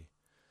 players there,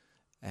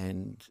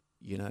 and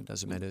it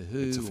doesn't matter who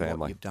It's a or family.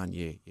 what you've done.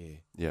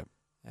 Yeah.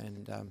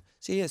 And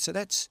so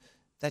that's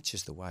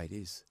just the way it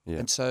is. Yeah.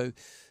 And so,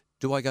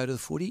 do I go to the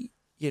footy?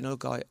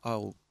 Look,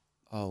 I'll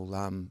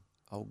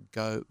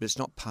go, but it's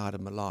not part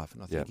of my life.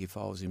 And I think if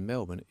I was in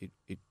Melbourne,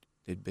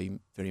 there'd be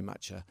very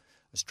much a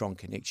strong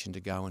connection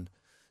to go and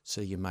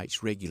see your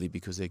mates regularly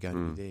because they're going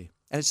to be there.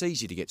 And it's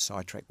easy to get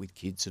sidetracked with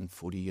kids and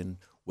footy and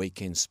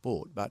weekend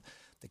sport, but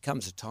there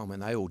comes a time when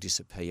they all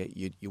disappear.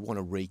 You want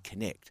to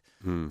reconnect.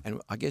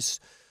 And I guess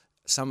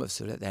some of us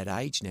are at that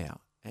age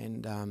now,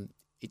 and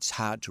it's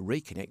hard to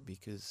reconnect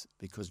because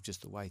of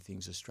just the way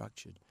things are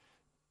structured.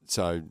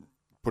 So,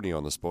 putting you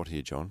on the spot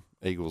here, John,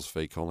 Eagles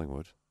v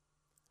Collingwood,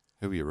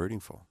 who are you rooting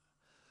for?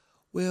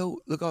 Well,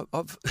 look,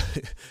 I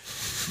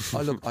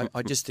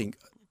just think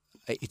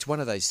it's one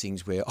of those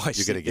things where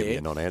You're going to give me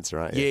a non-answer,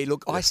 aren't you? Yeah,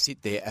 look, I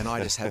sit there and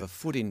I just have a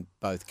foot in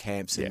both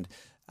camps, and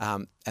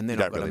then You I've don't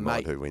got really a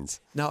mind mate. who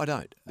wins. No, I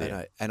don't. Yeah. I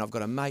don't. And I've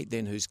got a mate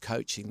then who's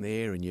coaching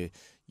there, and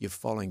you're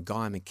following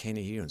Guy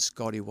McKenna here, and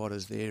Scotty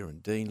Waters there,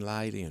 and Dean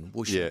Laley and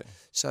Woosh. Yeah.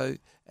 So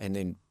and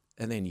then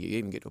you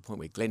even get to a point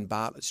where Glenn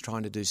Bartlett's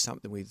trying to do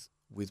something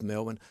with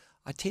Melbourne.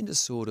 I tend to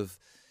sort of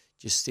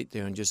just sit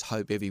there and just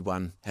hope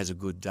everyone has a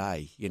good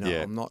day.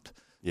 I'm not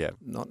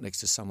next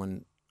to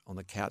someone on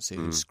the couch there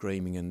who's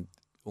screaming and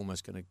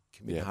almost going to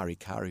commit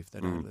hurry-curry if they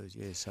don't lose.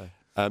 Yeah, so.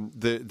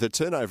 The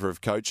turnover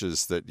of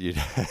coaches that you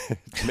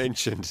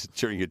mentioned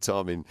during your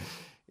time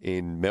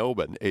in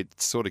Melbourne,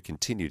 it sort of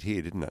continued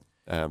here, didn't it?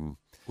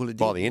 Well, it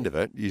by did, the end of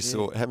it, you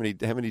saw how many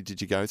did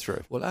you go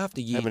through? Well,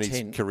 after year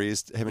 10,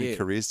 careers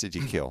did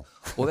you kill?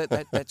 Well,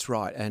 that's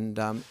right,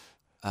 and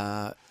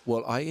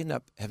well, I ended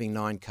up having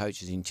 9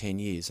 coaches in 10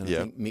 years, and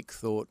I think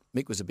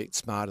Mick was a bit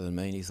smarter than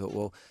me, and he thought,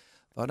 well,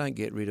 if I don't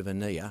get rid of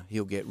Annear,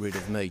 he'll get rid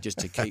of me just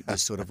to keep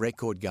this sort of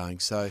record going.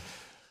 So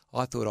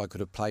I thought I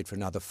could have played for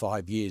another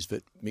 5 years,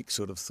 but Mick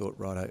sort of thought,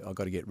 right, I've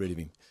got to get rid of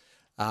him.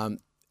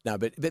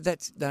 But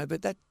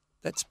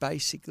that's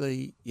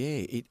basically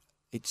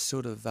It's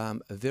sort of a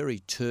very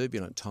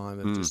turbulent time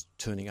of just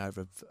turning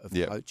over of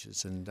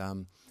coaches, and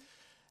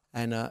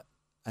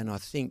I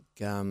think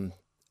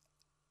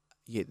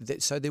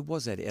so there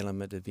was that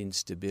element of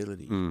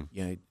instability,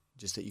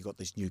 just that you got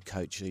this new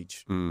coach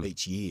each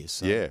year.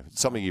 So,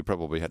 something you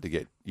probably had to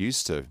get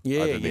used to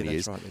over many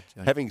years. That's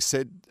right. Having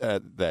said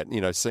that,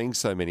 seeing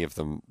so many of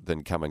them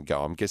then come and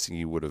go, I'm guessing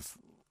you would have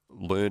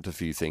learned a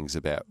few things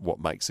about what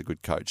makes a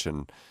good coach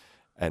and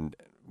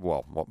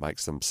what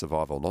makes them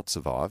survive or not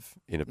survive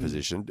in a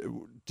position.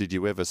 Did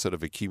you ever sort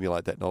of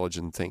accumulate that knowledge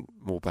and think,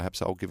 well, perhaps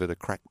I'll give it a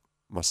crack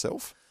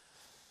myself?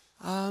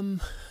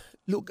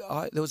 Look,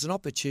 there was an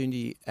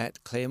opportunity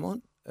at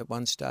Claremont at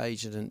one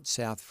stage and in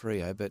South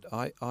Freo, but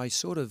I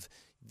sort of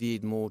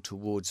veered more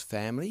towards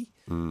family.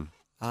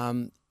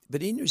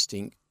 But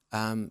interesting,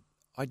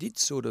 I did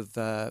sort of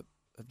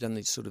have done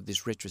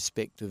this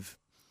retrospective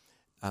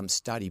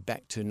study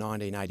back to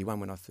 1981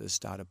 when I first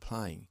started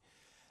playing,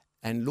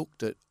 and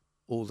looked at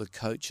all the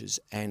coaches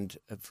and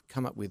have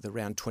come up with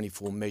around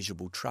 24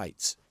 measurable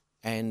traits,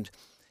 and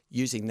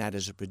using that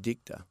as a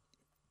predictor.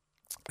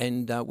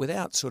 And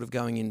without sort of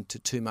going into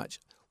too much,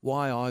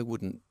 why I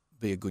wouldn't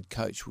be a good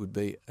coach would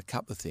be a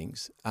couple of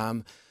things.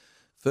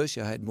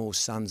 Firstly, I had more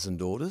sons than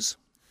daughters,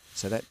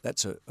 so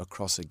that's a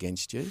cross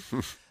against you.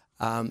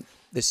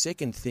 The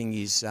second thing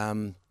is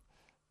one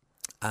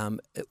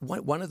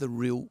of the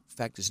real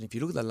factors, and if you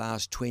look at the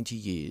last 20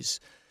 years,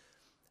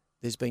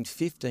 there's been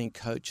 15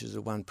 coaches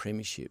that won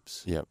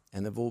premierships,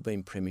 and they've all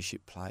been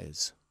premiership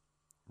players.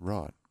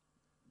 Right.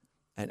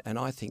 And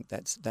I think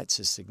that's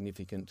a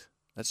significant.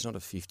 That's not a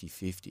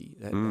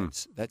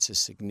 50-50. That's a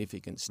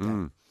significant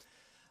stat.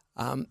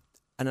 And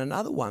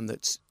another one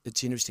that's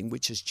interesting,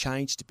 which has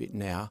changed a bit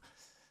now,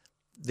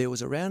 there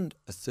was around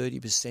a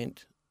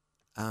 30%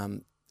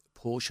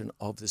 portion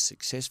of the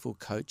successful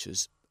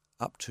coaches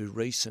up to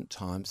recent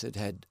times that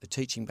had a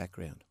teaching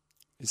background.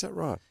 Is that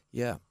right?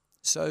 Yeah.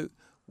 So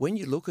when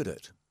you look at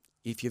it,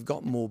 if you've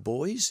got more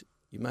boys,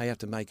 you may have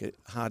to make a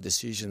hard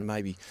decision and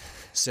maybe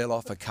sell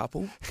off a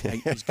couple,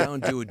 just go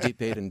and do a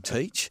dip ed and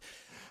teach.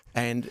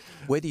 And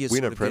whether you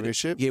win a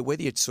premiership,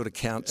 whether you sort of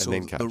count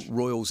sort of the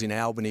Royals in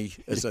Albany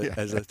as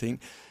a thing,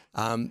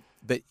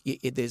 but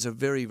there's a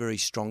very, very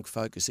strong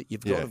focus that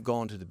you've got to have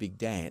gone to the big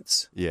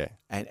dance,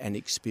 and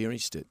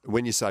experienced it.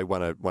 When you say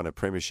won a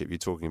premiership, you're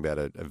talking about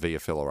a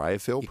VFL or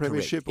AFL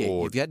premiership,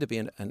 or if you had to be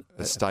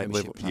a state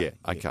level, player,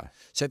 okay.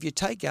 So if you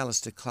take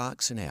Alistair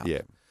Clarkson out,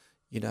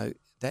 you know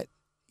that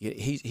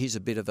he's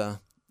a bit of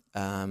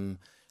an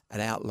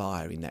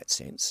outlier in that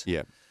sense.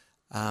 Yeah.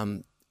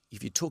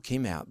 If you took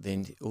him out,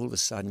 then all of a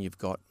sudden you've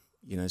got,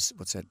 you know,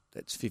 what's that?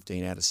 That's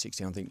 15 out of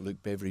 16. I think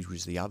Luke Beveridge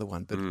was the other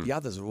one. But the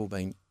others have all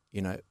been,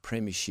 you know,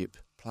 premiership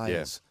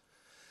players.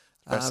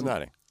 Yeah.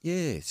 Fascinating.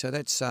 So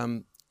that's,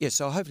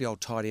 so hopefully I'll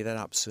tidy that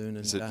up soon.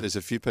 And there's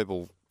a few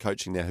people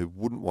coaching now who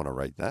wouldn't want to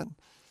read that,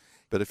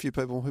 but a few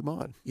people who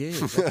might. Yeah,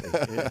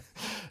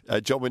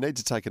 exactly. John, we need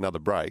to take another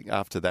break.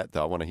 After that,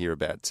 though, I want to hear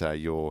about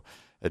your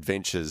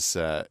adventures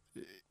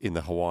in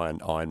the Hawaiian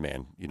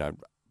Ironman, you know,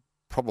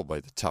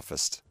 probably the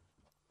toughest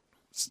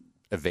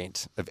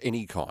event of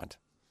any kind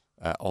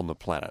on the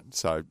planet.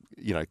 So,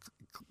 you know,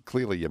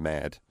 clearly you're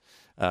mad,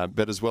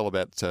 but as well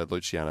about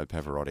Luciano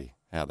Pavarotti,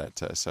 how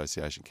that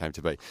association came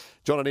to be.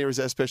 John Annear is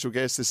our special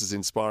guest. This is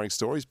Inspiring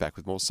Stories. Back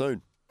with more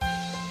soon.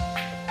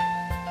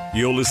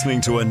 You're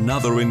listening to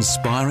another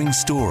inspiring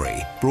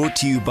story brought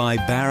to you by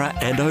Barra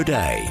and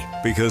O'Day,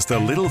 because the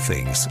little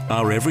things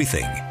are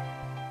everything.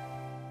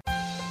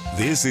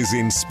 This is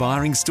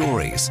Inspiring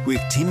Stories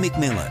with Tim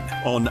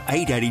McMillan on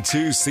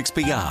 882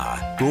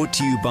 6PR, brought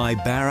to you by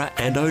Barra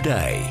and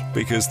O'Day,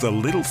 because the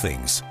little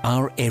things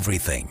are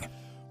everything.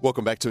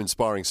 Welcome back to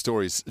Inspiring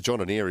Stories. John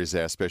Annear is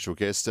our special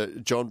guest.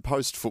 John,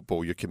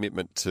 post-football, your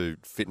commitment to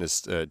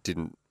fitness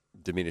didn't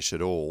diminish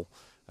at all,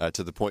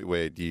 to the point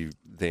where you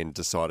then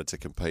decided to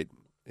compete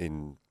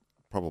in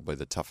probably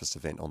the toughest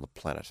event on the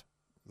planet,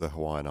 the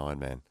Hawaiian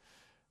Ironman.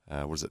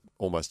 Was it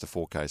almost a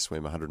 4K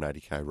swim,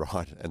 180k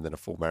ride, and then a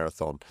full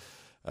marathon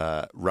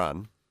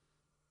run?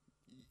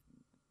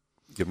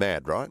 You're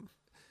mad, right?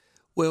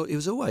 Well, it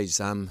was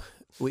always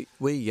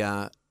we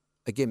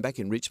again back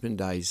in Richmond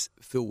days.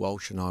 Phil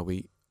Walsh and I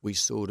we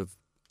sort of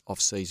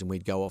off season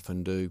we'd go off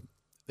and do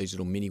these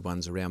little mini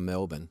ones around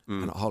Melbourne,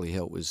 and holy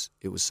hell,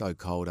 it was so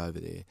cold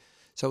over there.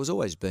 So it was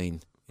always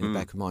been in the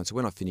back of mind. So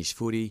when I finished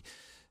footy,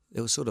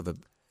 there was sort of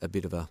a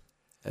bit of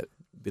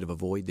a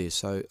void there.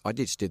 So I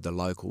just did the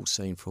local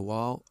scene for a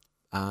while.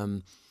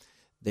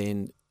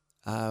 Then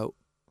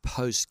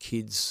post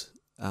kids,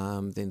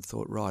 then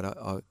thought, right,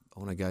 I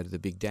want to go to the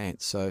big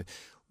dance. So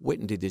went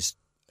and did this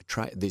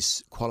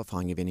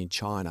qualifying event in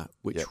China,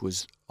 which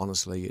was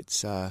honestly,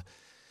 it's a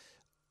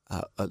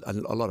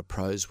lot of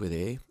pros were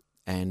there,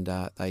 and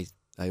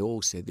they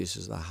all said this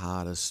is the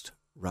hardest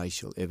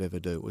race you'll ever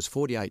do. It was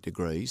 48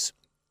 degrees.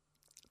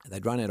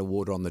 They'd run out of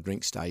water on the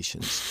drink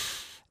stations.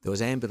 There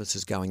was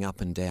ambulances going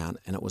up and down,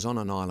 and it was on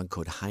an island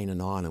called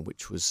Hainan Island,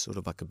 which was sort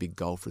of like a big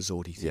golf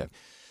resorty thing. Yep.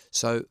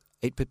 So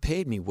it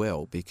prepared me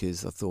well,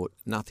 because I thought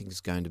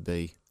nothing's going to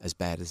be as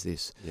bad as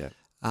this. Yeah.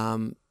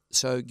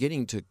 So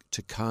getting to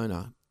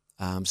Kona,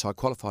 so I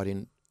qualified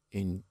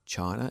in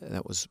China, and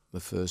that was my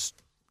first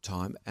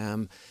time.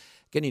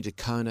 Getting to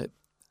Kona,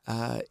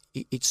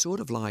 it's sort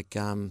of like,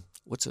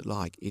 what's it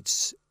like?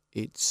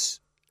 It's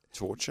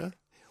torture.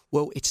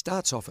 Well, it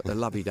starts off a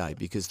lovely day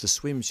because the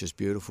swim's just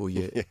beautiful.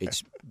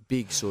 It's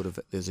big, sort of.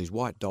 There's these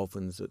white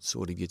dolphins that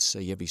sort of you'd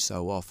see every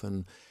so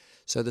often.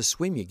 So the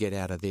swim you get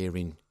out of there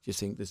in, you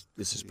think this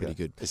is pretty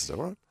good. This is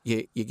all right.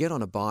 Yeah, you get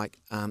on a bike,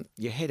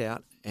 you head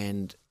out,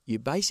 and you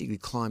basically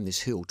climb this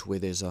hill to where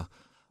there's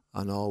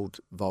an old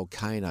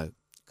volcano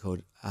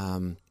called,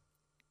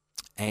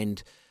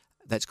 and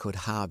that's called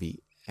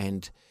Harvey,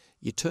 and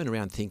you turn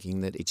around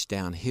thinking that it's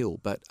downhill,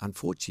 but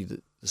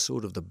unfortunately the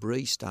sort of the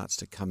breeze starts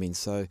to come in.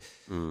 So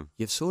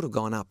you've sort of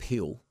gone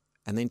uphill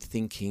and then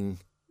thinking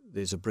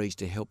there's a breeze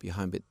to help you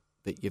home,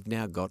 but you've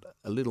now got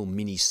a little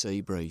mini sea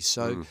breeze.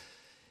 So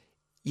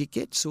you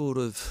get sort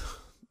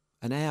of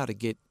an hour to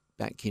get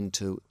back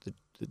into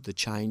the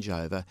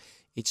changeover.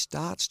 It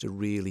starts to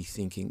really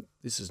thinking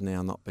this is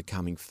now not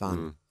becoming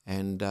fun.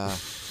 And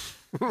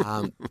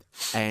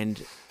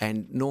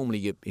and normally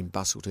you're in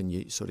Bustleton,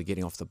 you're sort of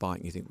getting off the bike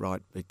and you think,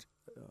 right, I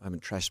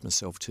haven't trashed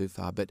myself too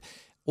far, but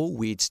all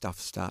weird stuff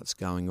starts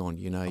going on.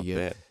 You know,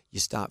 you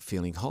start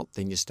feeling hot,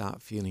 then you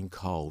start feeling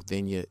cold,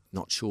 then you're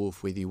not sure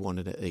whether you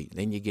wanted to eat,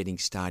 then you're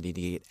starting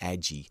to get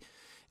aggy,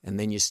 and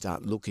then you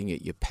start looking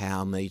at your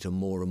power meter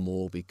more and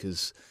more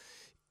because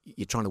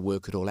you're trying to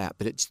work it all out.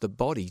 But it's the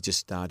body just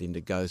starting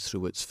to go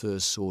through its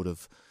first sort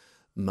of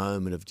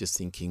moment of just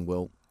thinking,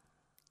 well,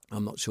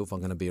 I'm not sure if I'm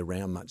going to be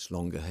around much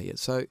longer here.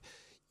 So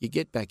you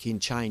get back in,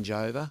 change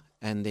over,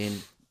 and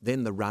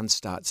then the run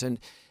starts. And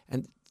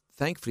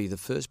thankfully, the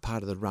first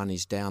part of the run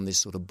is down this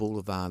sort of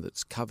boulevard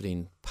that's covered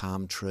in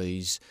palm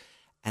trees,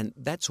 and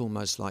that's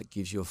almost like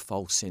gives you a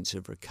false sense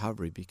of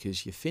recovery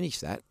because you finish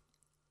that,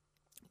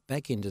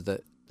 back into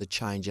the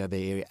changeover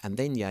area, and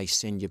then they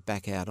send you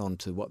back out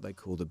onto what they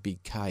call the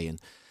Big K.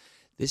 And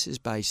this is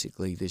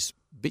basically this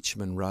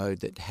bitumen road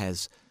that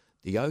has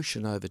the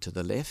ocean over to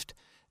the left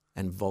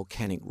and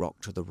volcanic rock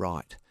to the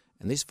right.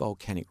 And this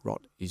volcanic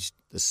rock is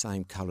the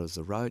same colour as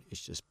the road.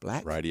 It's just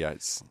black.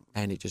 Radiates.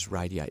 And it just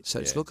radiates. So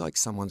it's looked like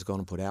someone's gone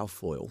and put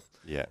alfoil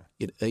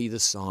in either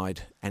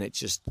side, and it's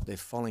just, they're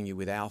following you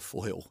with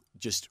alfoil,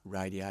 just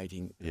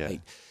radiating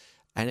heat.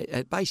 And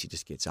it basically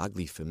just gets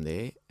ugly from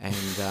there.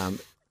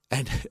 And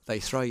and they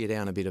throw you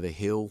down a bit of a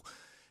hill,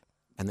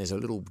 and there's a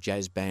little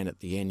jazz band at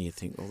the end. You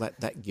think, well,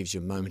 that gives you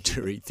a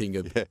momentary thing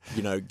of,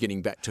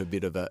 getting back to a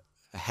bit of a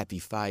happy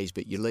phase.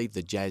 But you leave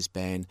the jazz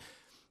band,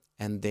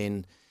 and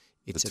then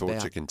it's the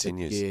torture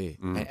continues.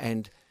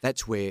 And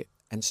that's where.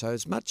 And so,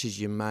 as much as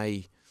you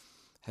may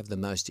have the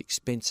most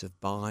expensive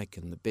bike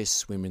and the best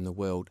swimmer in the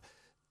world,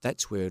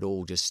 that's where it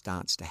all just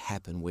starts to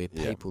happen. Where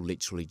people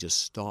literally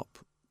just stop,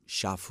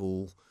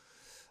 shuffle,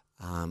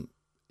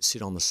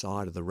 sit on the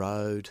side of the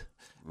road.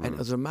 And it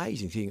was an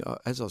amazing thing.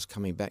 As I was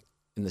coming back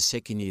in the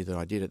second year that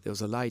I did it, there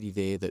was a lady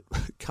there that,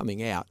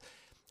 coming out,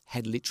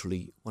 had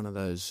literally one of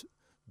those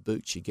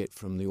boots you get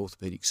from the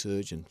orthopaedic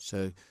surgeon.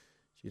 So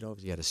she'd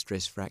obviously had a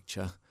stress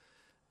fracture.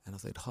 And I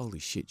thought, holy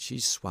shit,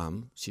 she's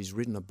swum, she's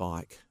ridden a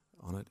bike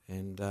on it.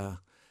 And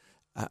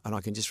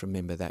I can just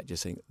remember that,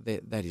 just think,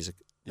 that is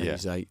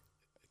a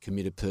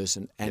committed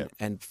person.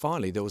 And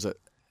finally, there was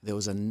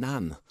a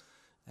nun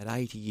at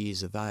 80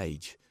 years of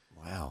age.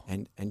 Wow.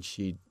 And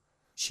she'd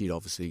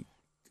obviously,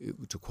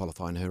 to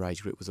qualify in her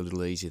age group was a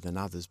little easier than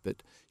others,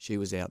 but she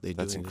was out there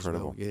doing it as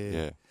well. That's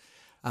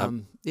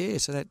incredible.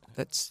 So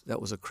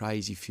that was a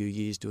crazy few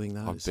years doing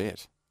those. I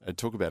bet. And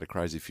talk about a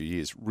crazy few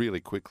years. Really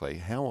quickly,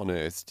 how on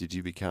earth did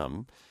you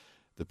become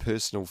the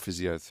personal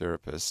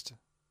physiotherapist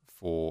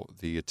for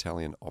the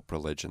Italian opera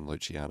legend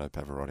Luciano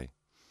Pavarotti?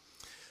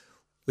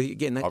 Well,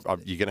 again,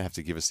 you're going to have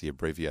to give us the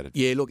abbreviated.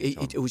 Yeah, look,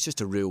 it was just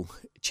a real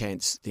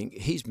chance thing.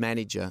 His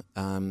manager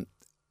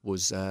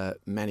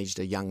managed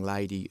a young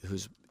lady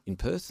who's in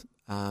Perth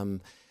by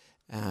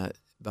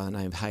the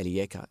name of Hayley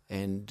Ecker,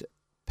 and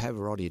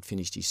Pavarotti had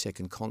finished his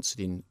second concert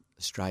in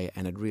Australia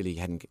and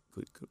hadn't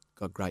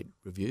got great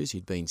reviews.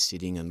 He'd been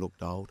sitting and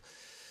looked old.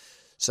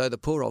 So the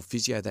poor old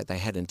physio that they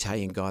had, an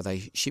Italian guy,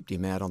 they shipped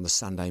him out on the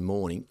Sunday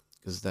morning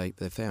because they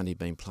found he'd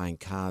been playing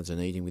cards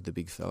and eating with the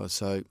big fella.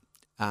 So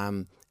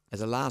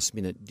as a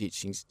last-minute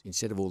ditch,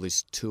 instead of all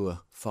this tour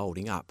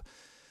folding up,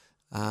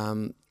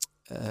 Jeff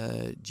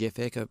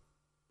Ecker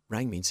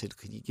rang me and said,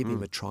 could you give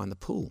him a try in the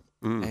pool?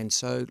 And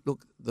so,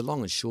 look, the long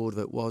and short of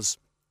it was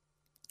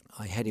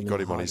I had him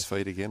on his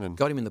feet again. And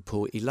got him in the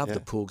pool. He loved the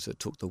pool because it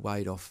took the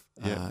weight off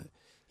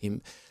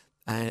him.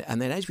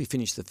 And then as we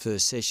finished the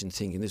first session,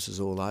 thinking this was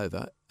all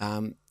over,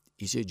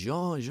 he said,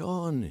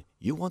 John,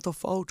 you want a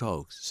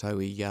photo? So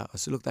I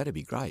said, look, that'd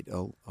be great.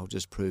 I'll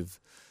just prove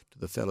to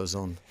the fellas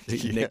on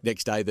the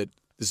next day that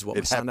this is what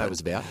my Sunday was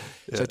about.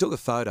 So I took a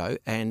photo,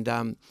 and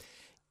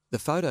the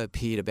photo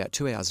appeared about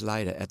 2 hours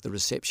later at the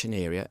reception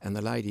area, and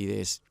the lady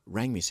there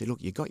rang me and said,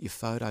 look, you got your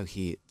photo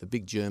here. The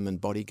big German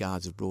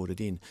bodyguards have brought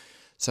it in.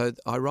 So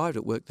I arrived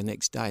at work the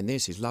next day, and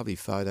there's his lovely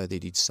photo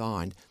that he'd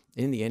signed.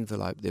 In the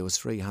envelope, there was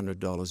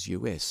 $300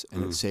 US,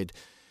 and it said,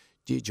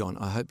 dear John,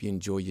 I hope you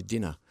enjoy your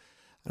dinner.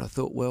 And I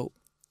thought, well,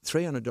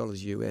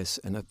 $300 US,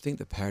 and I think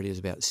the parity is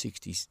about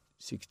 60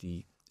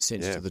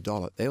 cents to the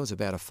dollar. There was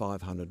about a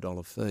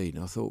 $500 fee. And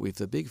I thought, if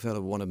the big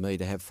fella wanted me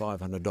to have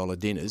 $500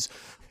 dinners,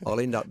 I'll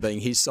end up being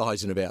his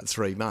size in about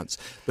 3 months.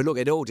 But look,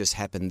 it all just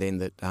happened then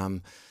that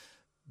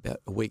about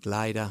a week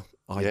later,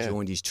 I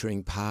joined his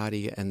touring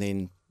party, and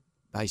then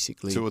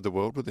basically toured the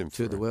world with him.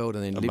 Toured the world,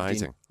 and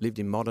then lived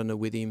in Modena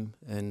with him,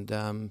 and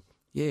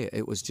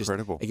it was just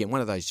incredible. Again,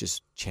 one of those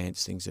just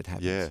chance things that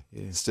happened.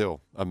 Yeah, still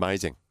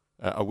amazing.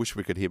 I wish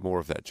we could hear more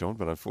of that, John,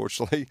 but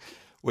unfortunately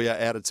we are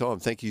out of time.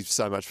 Thank you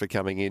so much for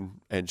coming in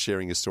and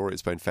sharing your story.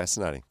 It's been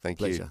fascinating. Thank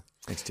you. Pleasure.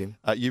 Thanks, Tim.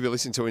 You've been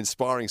listening to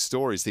Inspiring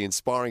Stories, the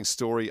inspiring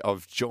story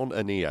of John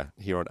Annear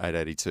here on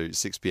 882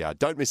 6PR.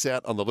 Don't miss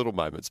out on the little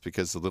moments,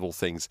 because the little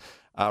things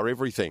are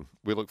everything.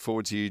 We look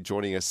forward to you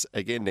joining us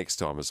again next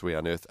time as we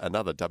unearth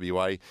another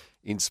WA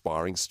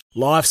inspiring story.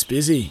 Life's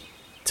busy.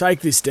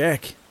 Take this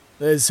deck.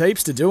 There's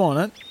heaps to do on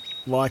it,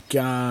 like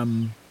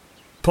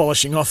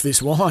polishing off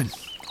this wine.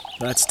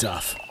 That's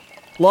tough.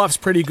 Life's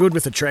pretty good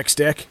with a Trex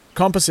deck.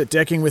 Composite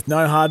decking with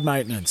no hard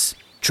maintenance.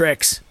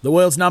 Trex, the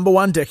world's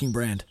 #1 decking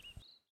brand.